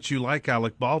care how much you like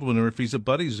Alec Baldwin or if he's a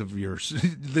buddies of yours.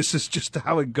 This is just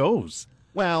how it goes.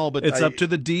 Well, but it's up to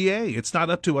the DA. It's not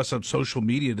up to us on social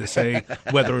media to say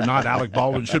whether or not Alec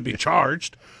Baldwin should be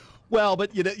charged. Well,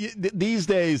 but these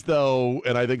days, though,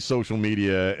 and I think social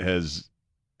media has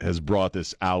brought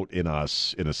this out in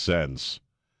us, in a sense,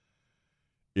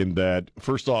 in that,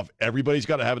 first off, everybody's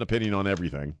got to have an opinion on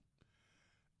everything.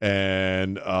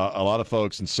 And a lot of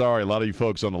folks, and sorry, a lot of you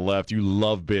folks on the left, you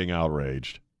love being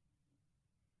outraged.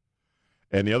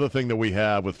 And the other thing that we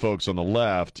have with folks on the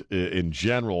left in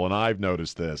general, and I've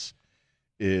noticed this,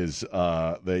 is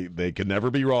they can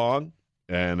never be wrong.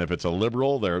 And if it's a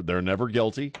liberal, they're never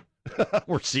guilty.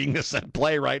 We're seeing this at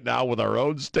play right now with our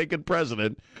own stinking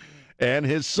president and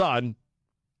his son.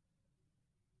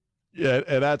 Yeah,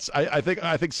 and that's I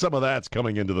think some of that's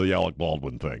coming into the Alec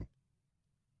Baldwin thing.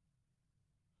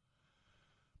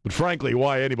 But frankly,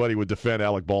 why anybody would defend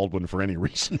Alec Baldwin for any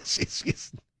reason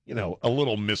is a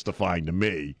little mystifying to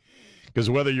me. Because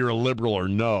whether you're a liberal or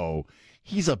no,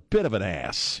 he's a bit of an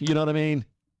ass. You know what I mean?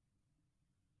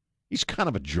 He's kind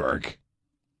of a jerk.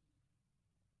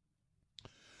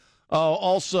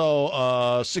 Also,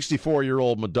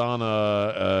 64-year-old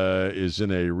Madonna is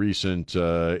in a recent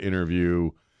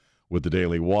interview with the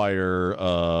Daily Wire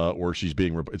where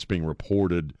it's being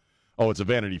reported. Oh, it's a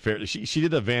Vanity Fair. She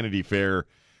did a Vanity Fair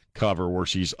cover where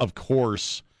she's, of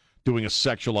course, doing a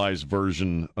sexualized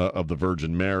version of the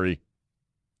Virgin Mary.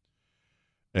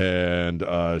 And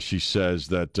she says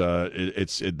that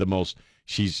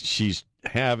she's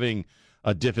having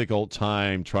a difficult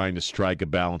time trying to strike a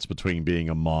balance between being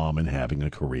a mom and having a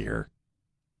career.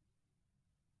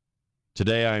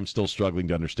 Today, I am still struggling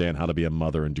to understand how to be a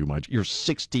mother and do my... You're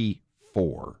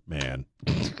 64, man.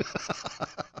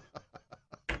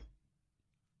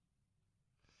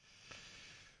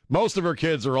 Most of her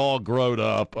kids are all grown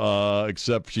up,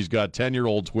 except she's got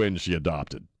 10-year-old twins she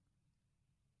adopted.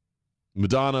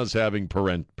 Madonna's having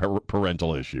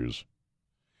parental issues.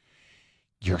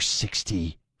 You're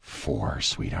 64,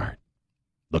 sweetheart.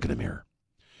 Look in the mirror.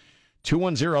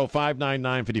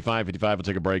 210-599-5555. We'll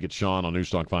take a break. It's Sean on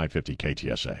Newstalk 550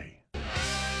 KTSA.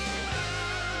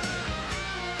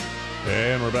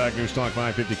 And we're back. Newstalk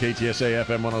 550 KTSA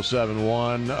FM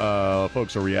 107.1.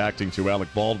 Folks are reacting to Alec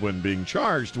Baldwin being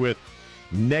charged with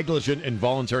negligent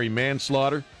involuntary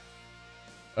manslaughter.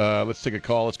 Let's take a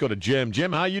call. Let's go to Jim.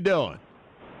 Jim, how you doing?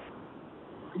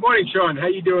 Good morning, Sean. How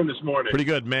you doing this morning? Pretty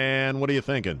good, man. What are you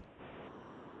thinking?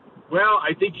 Well,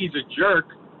 I think he's a jerk,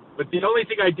 but the only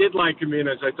thing I did like him in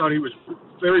is I thought he was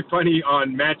very funny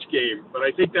on Match Game, but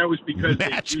I think that was because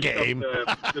Match Game.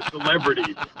 The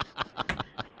celebrities.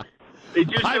 They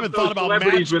do I haven't thought about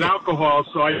celebrities with Match alcohol,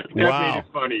 so I think that made it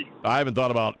funny. I haven't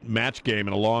thought about Match Game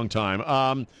in a long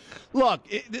time. Look,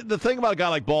 the thing about a guy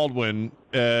like Baldwin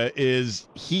is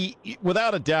he,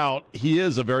 without a doubt, he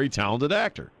is a very talented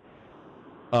actor.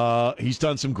 He's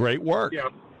done some great work. Yeah.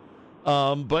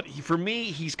 But for me,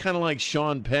 he's kind of like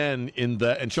Sean Penn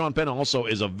and Sean Penn also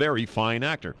is a very fine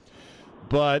actor.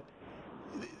 But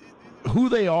who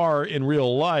they are in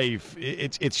real life,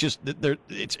 it's just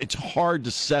it's hard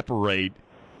to separate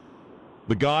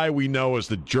the guy we know as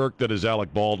the jerk that is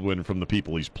Alec Baldwin from the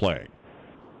people he's playing.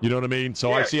 You know what I mean? So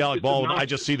yeah, I see Alec Baldwin, obnoxious. I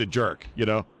just see the jerk, you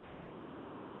know?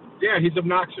 Yeah, he's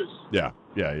obnoxious. Yeah,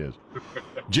 he is.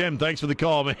 Jim, thanks for the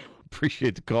call, man.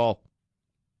 Appreciate the call.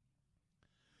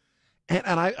 And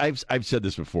I've said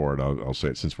this before, and I'll say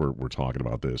it since we're talking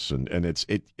about this, and it's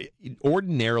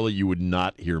ordinarily you would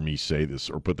not hear me say this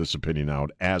or put this opinion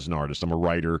out as an artist. I'm a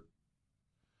writer.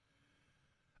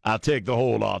 I take the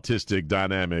whole autistic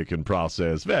dynamic and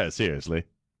process very seriously.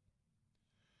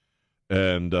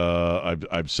 And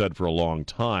I've said for a long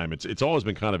time, it's always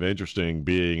been kind of interesting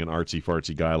being an artsy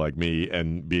fartsy guy like me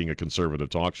and being a conservative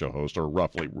talk show host, or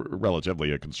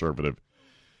relatively a conservative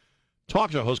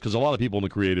talk show host, because a lot of people in the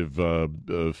creative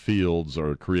fields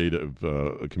or creative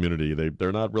community,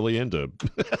 they're not really into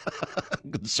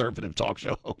conservative talk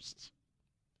show hosts.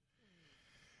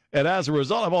 And as a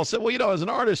result, I've all said, well, as an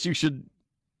artist, you should,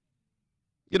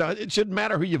 it shouldn't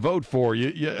matter who you vote for.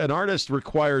 An artist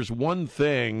requires one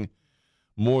thing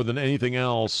more than anything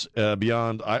else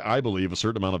beyond, I believe, a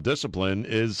certain amount of discipline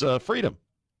is freedom.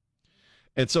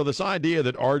 And so this idea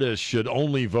that artists should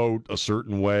only vote a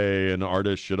certain way and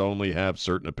artists should only have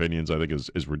certain opinions, I think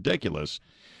is ridiculous.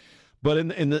 But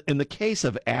in the case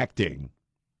of acting,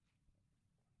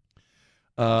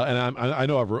 and I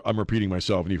know I'm repeating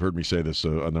myself, and you've heard me say this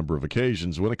a number of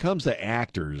occasions. When it comes to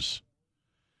actors,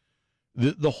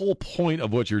 the whole point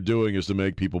of what you're doing is to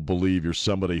make people believe you're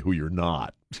somebody who you're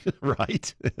not,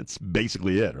 right? That's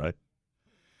basically it, right?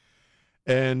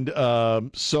 And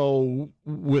so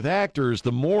with actors,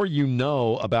 the more you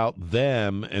know about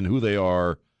them and who they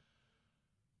are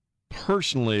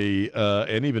personally,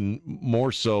 and even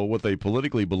more so what they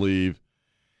politically believe,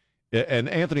 And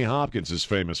Anthony Hopkins is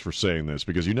famous for saying this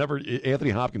because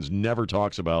Anthony Hopkins never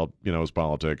talks about, his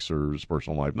politics or his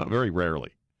personal life, not very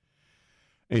rarely.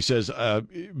 And he says,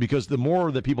 because the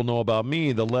more that people know about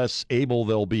me, the less able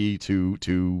they'll be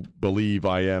to believe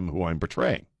I am who I'm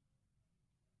portraying.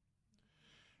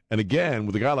 And again,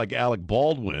 with a guy like Alec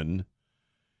Baldwin,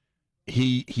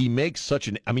 he makes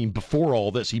before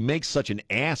all this, he makes such an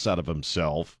ass out of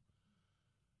himself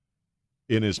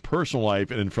in his personal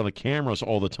life and in front of cameras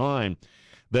all the time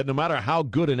that no matter how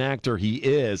good an actor he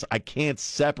is, I can't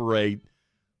separate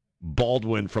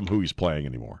Baldwin from who he's playing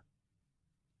anymore.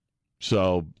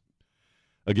 So,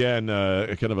 again,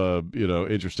 kind of a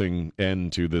interesting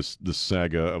end to this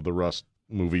saga of the Rust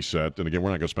movie set. And again, we're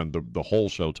not going to spend the whole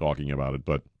show talking about it,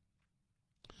 but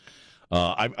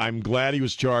I'm glad he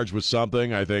was charged with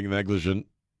something. I think negligent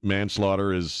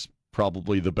manslaughter is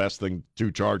probably the best thing to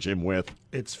charge him with.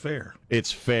 It's fair. It's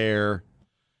fair.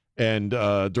 And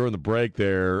during the break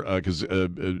there, because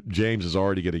James is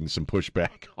already getting some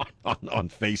pushback on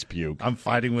face puke. I'm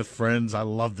fighting with friends. I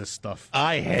love this stuff.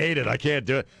 I hate it. I can't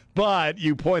do it. But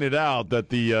you pointed out that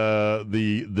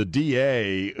the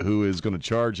DA who is going to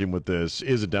charge him with this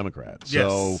is a Democrat. Yes.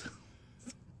 So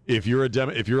if you're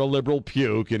a liberal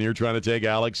puke and you're trying to take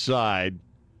Alec's side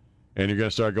and you're going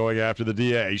to start going after the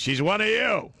DA, she's one of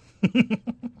you.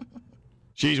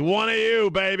 She's one of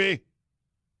you, baby.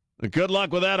 Good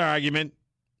luck with that argument.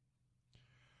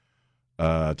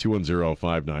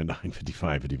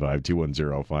 210-599-5555.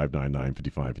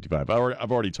 210-599-5555.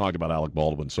 I've already talked about Alec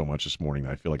Baldwin so much this morning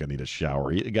that I feel like I need a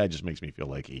shower. The guy just makes me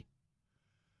feel icky.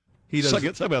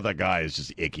 Something about that guy is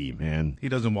just icky, man. He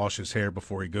doesn't wash his hair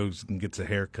before he goes and gets a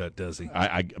haircut, does he?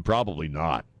 I probably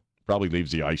not. Probably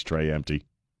leaves the ice tray empty.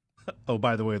 Oh,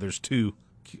 by the way, there's 2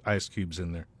 ice cubes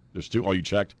in there. There's 2? Oh, you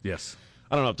checked? Yes.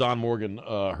 I don't know if Don Morgan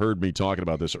heard me talking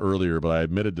about this earlier, but I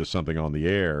admitted to something on the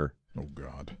air. Oh,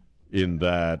 God. In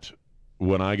that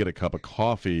when I get a cup of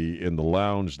coffee in the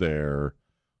lounge there,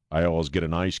 I always get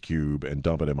an ice cube and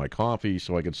dump it in my coffee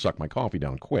so I can suck my coffee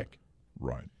down quick.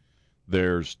 Right.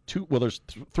 There's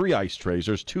 3 ice trays.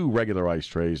 There's 2 regular ice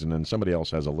trays, and then somebody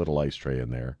else has a little ice tray in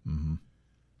there. Mm-hmm.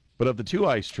 But of the 2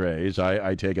 ice trays,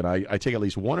 I take at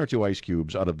least 1 or 2 ice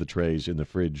cubes out of the trays in the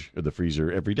fridge or the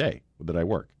freezer every day that I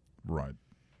work. Right.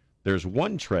 There's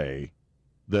 1 tray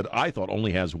that I thought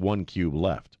only has 1 cube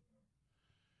left.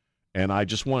 And I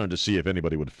just wanted to see if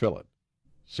anybody would fill it.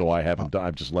 So I haven't.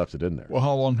 I've just left it in there. Well,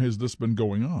 how long has this been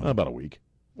going on? About a week.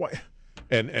 What?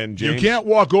 And James, you can't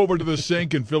walk over to the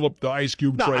sink and fill up the ice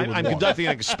cube tray with I'm water. conducting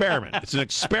an experiment. It's an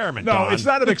experiment, No, Don. it's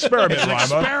not an experiment, It's an Rima.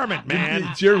 experiment, man.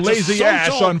 It's your lazy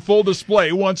ass on full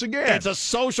display once again. It's a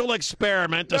social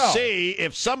experiment to see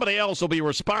if somebody else will be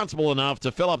responsible enough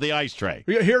to fill up the ice tray.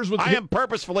 I am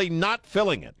purposefully not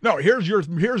filling it. No,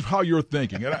 here's how you're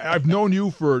thinking. And I've known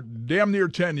you for damn near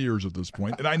 10 years at this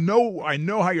point, and I know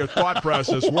how your thought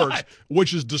process works,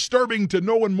 which is disturbing to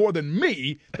no one more than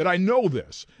me that I know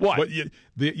this. What? But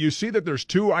you see that there's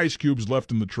 2 ice cubes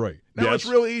left in the tray. Now, Yes. it's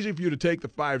really easy for you to take the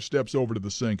 5 steps over to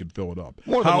the sink and fill it up.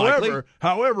 More than likely.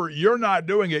 However, you're not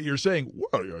doing it. You're saying,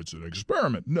 well, it's an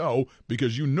experiment. No,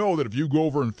 because you know that if you go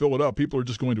over and fill it up, people are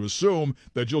just going to assume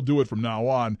that you'll do it from now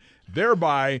on,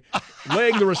 thereby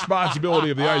laying the responsibility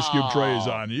of the ice cube trays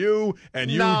on you, and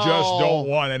you just don't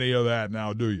want any of that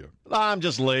now, do you? I'm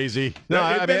just lazy.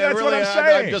 That's really, what I'm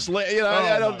saying. I'm just,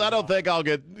 I don't think I'll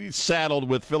get saddled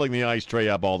with filling the ice tray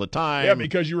up all the time. Yeah,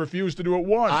 because you refuse to do it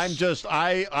once.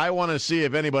 I want to see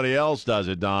if anybody else does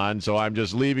it, Don. So I'm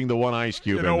just leaving the 1 ice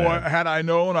cube. You know in there. what? Had I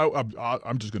known,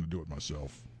 I'm just going to do it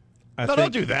myself.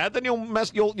 Don't do that. Then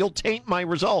you'll taint my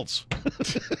results.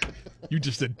 You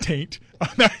just said taint.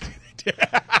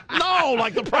 No,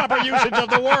 like the proper usage of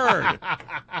the word.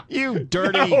 You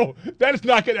dirty. No, that's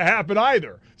not going to happen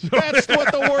either. So. That's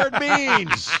what the word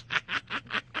means.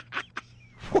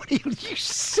 What are you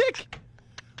sick?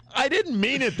 I didn't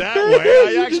mean it that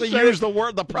way. I actually used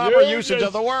the proper usage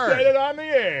of the word. Said it on the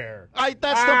air.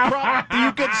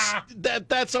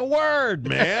 That's a word,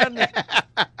 man.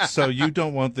 So you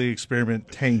don't want the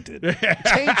experiment tainted.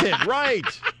 Tainted,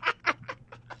 right.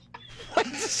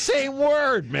 It's the same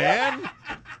word, man.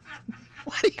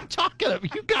 What are you talking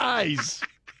about? You guys.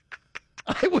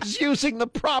 I was using the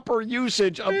proper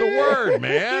usage of the word,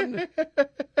 man.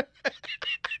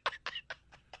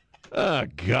 Oh,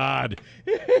 God.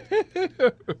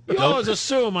 You always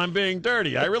assume I'm being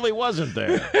dirty. I really wasn't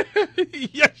there.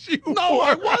 Yes, you were. No,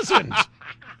 I wasn't.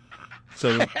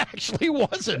 So I actually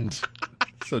wasn't.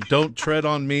 So don't tread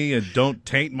on me and don't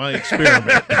taint my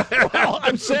experiment. Well,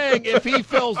 I'm saying if he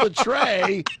fills the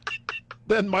tray,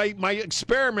 then my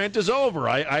experiment is over.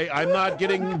 I'm not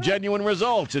getting genuine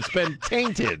results. It's been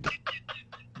tainted.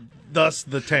 thus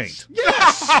the taint.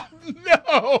 Yes.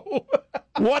 No.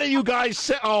 What do you guys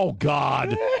say? Oh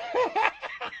God.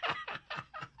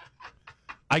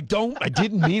 I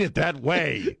didn't mean it that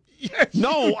way. Yes,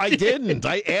 no, I didn't.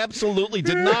 I absolutely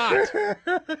did not.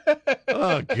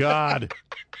 Oh God.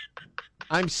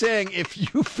 I'm saying if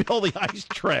you fill the ice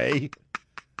tray,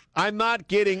 I'm not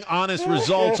getting honest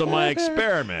results on my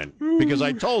experiment because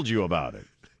I told you about it.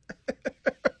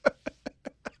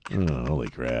 Oh, holy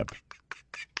crap.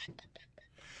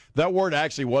 That word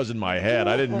actually was in my head.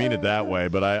 I didn't mean it that way,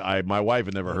 but my wife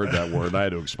had never heard that word, and I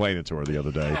had to explain it to her the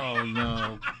other day. Oh,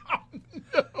 no.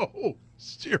 No.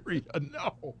 Syria,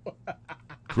 no.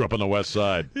 Grew up on the West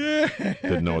Side.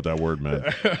 Didn't know what that word meant.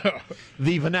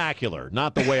 The vernacular,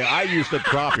 not the way I used it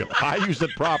properly. I used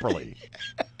it properly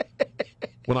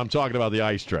when I'm talking about the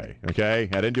ice tray, okay?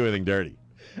 I didn't do anything dirty.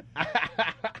 All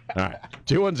right.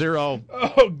 210.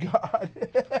 Oh, God.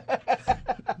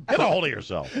 Get a hold of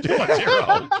yourself.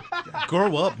 210.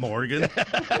 Grow up, Morgan.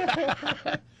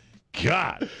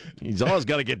 God. He's always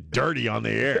got to get dirty on the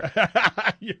air.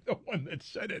 You're the one that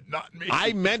said it, not me.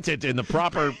 I meant it in the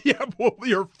proper... Yeah, well,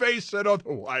 your face said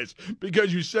otherwise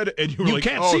because you said it and you were like...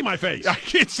 You can't see my face. I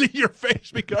can't see your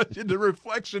face because in the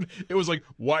reflection, it was like,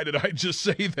 why did I just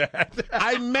say that?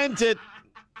 I meant it...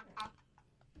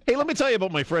 Hey, let me tell you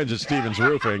about my friends at Stevens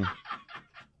Roofing.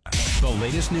 The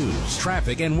latest news,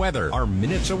 traffic, and weather are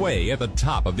minutes away at the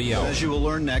top of the hour. As you will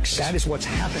learn next, that is what's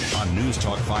happening on News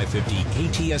Talk 550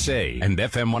 KTSA and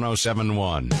FM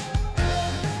 1071.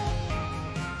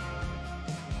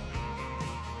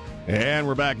 And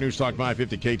we're back. News Talk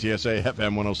 550 KTSA,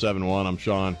 FM 1071. I'm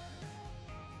Sean.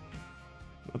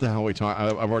 What the hell are we talking?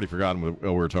 I've already forgotten. We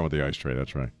were talking about the ice tray.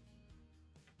 That's right.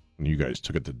 And you guys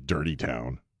took it to Dirty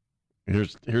Town.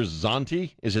 Here's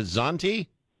Zonti. Is it Zonti?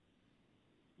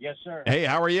 Yes, sir. Hey,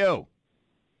 how are you?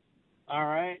 All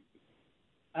right.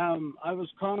 I was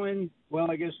calling, well,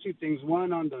 I guess two things.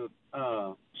 One, on the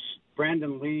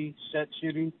Brandon Lee set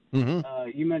shooting.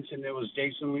 Mm-hmm. You mentioned it was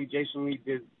Jason Lee. Jason Lee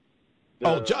did.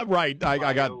 Right.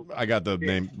 I got the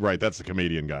name right. That's the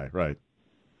comedian guy, right?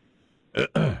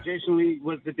 Jason Lee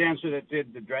was the dancer that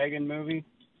did the Dragon movie.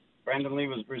 Brandon Lee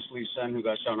was Bruce Lee's son who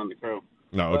got shot on The Crow.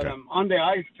 No, okay. But on the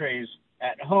ice trays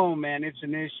at home, man, it's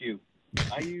an issue.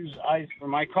 I use ice for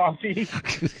my coffee,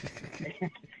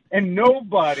 and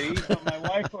nobody but my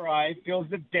wife or I fills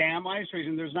the damn ice trays,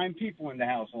 and there's 9 people in the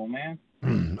household, man.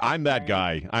 I'm that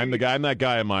guy. I'm that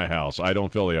guy in my house. I don't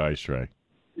fill the ice tray.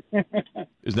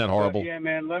 Isn't that horrible? Yeah,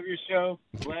 man. Love your show.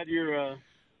 Glad you're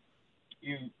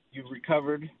you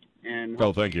recovered, and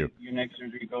thank you. Your next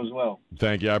surgery goes well.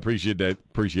 Thank you. I appreciate that.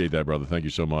 Appreciate that, brother. Thank you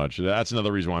so much. That's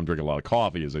another reason why I'm drinking a lot of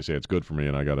coffee, as they say it's good for me,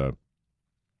 and I got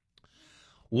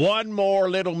one more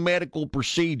little medical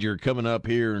procedure coming up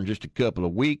here in just a couple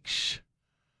of weeks.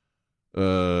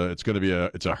 It's going to be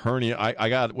it's a hernia. I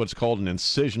got what's called an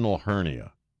incisional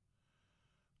hernia,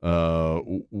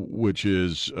 which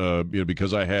is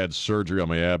because I had surgery on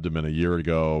my abdomen a year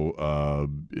ago.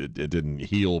 It didn't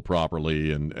heal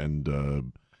properly,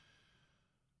 and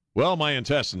well, my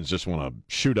intestines just want to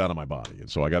shoot out of my body, and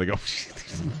so I got to go.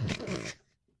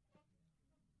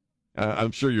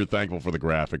 I'm sure you're thankful for the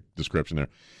graphic description there.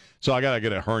 So I got to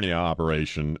get a hernia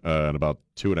operation in about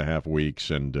 2.5 weeks,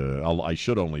 and I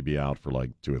should only be out for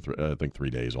like 2 or 3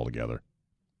 days altogether.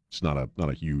 It's not a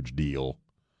huge deal.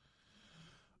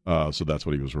 So that's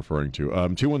what he was referring to.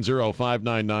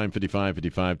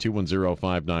 210-599-5555,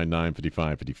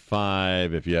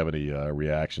 210-599-5555. If you have any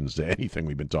reactions to anything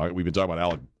we've been talking about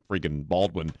Alec freaking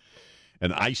Baldwin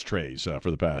and ice trays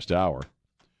for the past hour.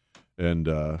 And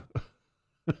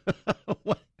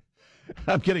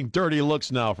I'm getting dirty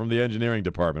looks now from the engineering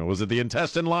department. Was it the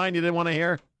intestine line you didn't want to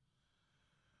hear?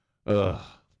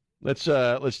 Let's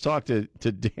talk to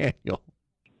Daniel.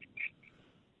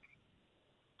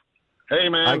 Hey,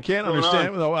 man. I can't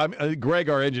understand. No, Greg,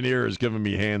 our engineer, is giving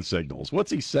me hand signals.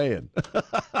 What's he saying?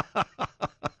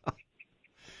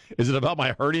 Is it about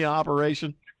my hernia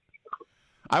operation?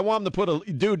 I want him to put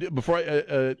before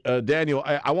Daniel.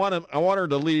 I want her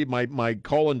to leave my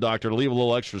colon doctor to leave a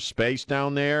little extra space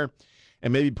down there,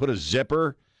 and maybe put a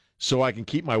zipper so I can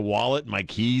keep my wallet and my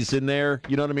keys in there.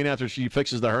 You know what I mean? After she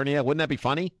fixes the hernia, wouldn't that be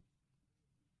funny?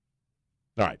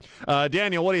 All right,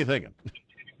 Daniel, what are you thinking?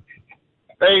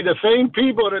 Hey, the same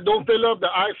people that don't fill up the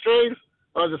ice trays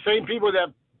are the same people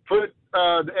that put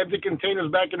the empty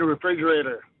containers back in the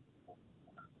refrigerator.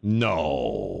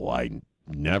 No, I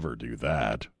never do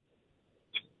that.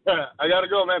 Yeah, I got to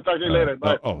go, man. Talk to you later.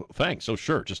 Bye. Oh, thanks. So,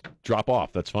 sure, just drop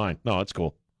off. That's fine. No, that's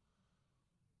cool.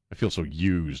 I feel so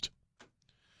used.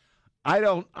 I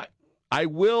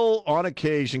will on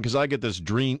occasion, because I get this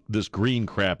green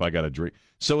crap I got to drink.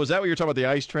 So is that what you're talking about, the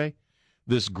ice tray?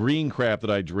 This green crap that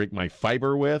I drink my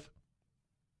fiber with?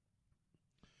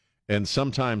 And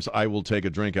sometimes I will take a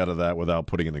drink out of that without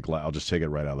putting it in the glass. I'll just take it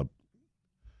right out of the...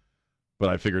 But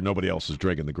I figure nobody else is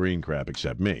drinking the green crap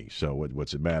except me. So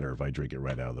what's it matter if I drink it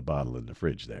right out of the bottle in the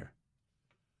fridge there?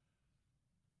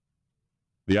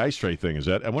 The ice tray thing, is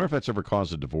that... I wonder if that's ever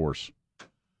caused a divorce. Do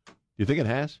you think it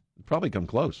has? It'd probably come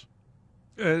close.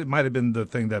 It might have been the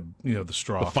thing that, the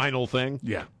straw. The final thing?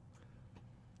 Yeah.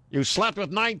 You slept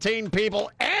with 19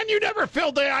 people and you never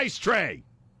filled the ice tray.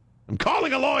 I'm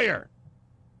calling a lawyer.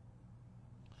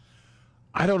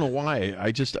 I don't know why.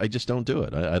 I just don't do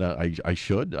it. I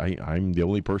should. I'm the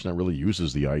only person that really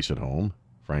uses the ice at home,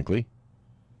 frankly.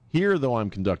 Here, though, I'm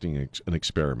conducting an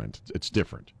experiment. It's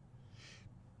different.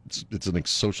 It's a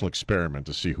social experiment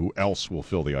to see who else will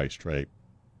fill the ice tray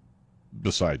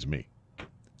besides me.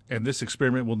 And this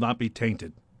experiment will not be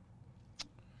tainted.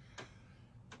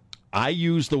 I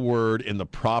use the word in the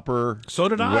proper So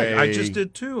did way. I just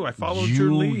did too. I followed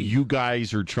your lead. You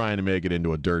guys are trying to make it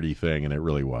into a dirty thing, and it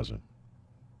really wasn't.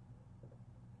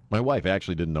 My wife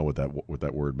actually didn't know what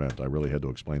that word meant. I really had to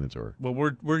explain it to her. Well,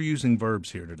 we're using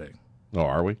verbs here today. Oh,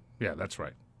 are we? Yeah, that's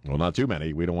right. Well, not too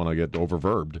many. We don't want to get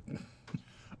oververbed.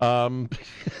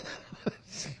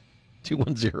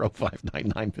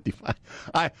 210-599-55.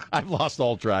 I've lost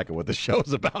all track of what the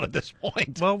show's about at this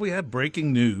point. Well, we had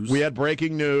breaking news. We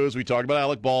talked about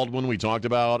Alec Baldwin. We talked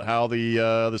about how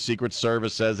the Secret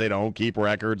Service says they don't keep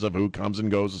records of who comes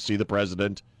and goes to see the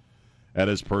president at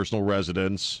his personal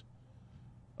residence.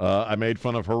 I made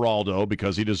fun of Geraldo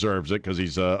because he deserves it, because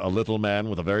he's a little man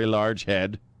with a very large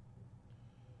head.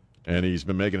 And he's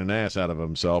been making an ass out of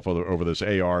himself over this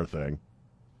AR thing.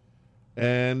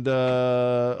 And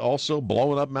also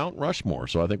blowing up Mount Rushmore.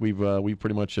 So I think we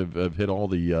pretty much have hit all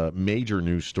the major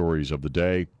news stories of the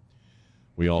day.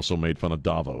 We also made fun of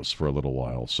Davos for a little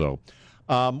while. So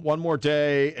one more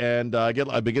day, and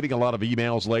I've been getting a lot of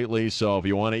emails lately. So if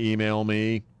you want to email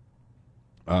me,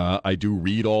 I do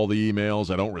read all the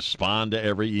emails. I don't respond to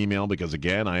every email because,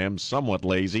 again, I am somewhat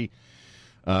lazy.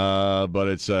 But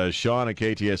it's Sean at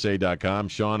KTSA.com,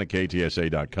 Sean at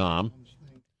KTSA.com.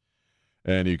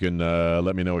 And you can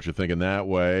let me know what you're thinking that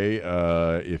way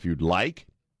if you'd like.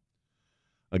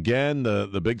 Again,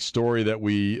 the big story that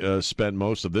we spent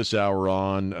most of this hour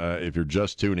on, if you're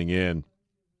just tuning in.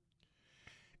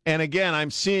 And again,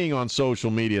 I'm seeing on social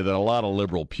media that a lot of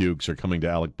liberal pukes are coming to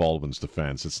Alec Baldwin's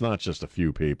defense. It's not just a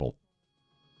few people.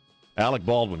 Alec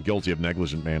Baldwin, guilty of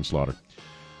negligent manslaughter.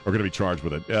 We're going to be charged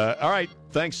with it. All right.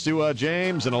 Thanks to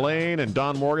James and Elaine and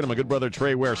Don Morgan and my good brother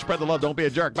Trey Ware. Spread the love. Don't be a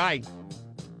jerk. Bye.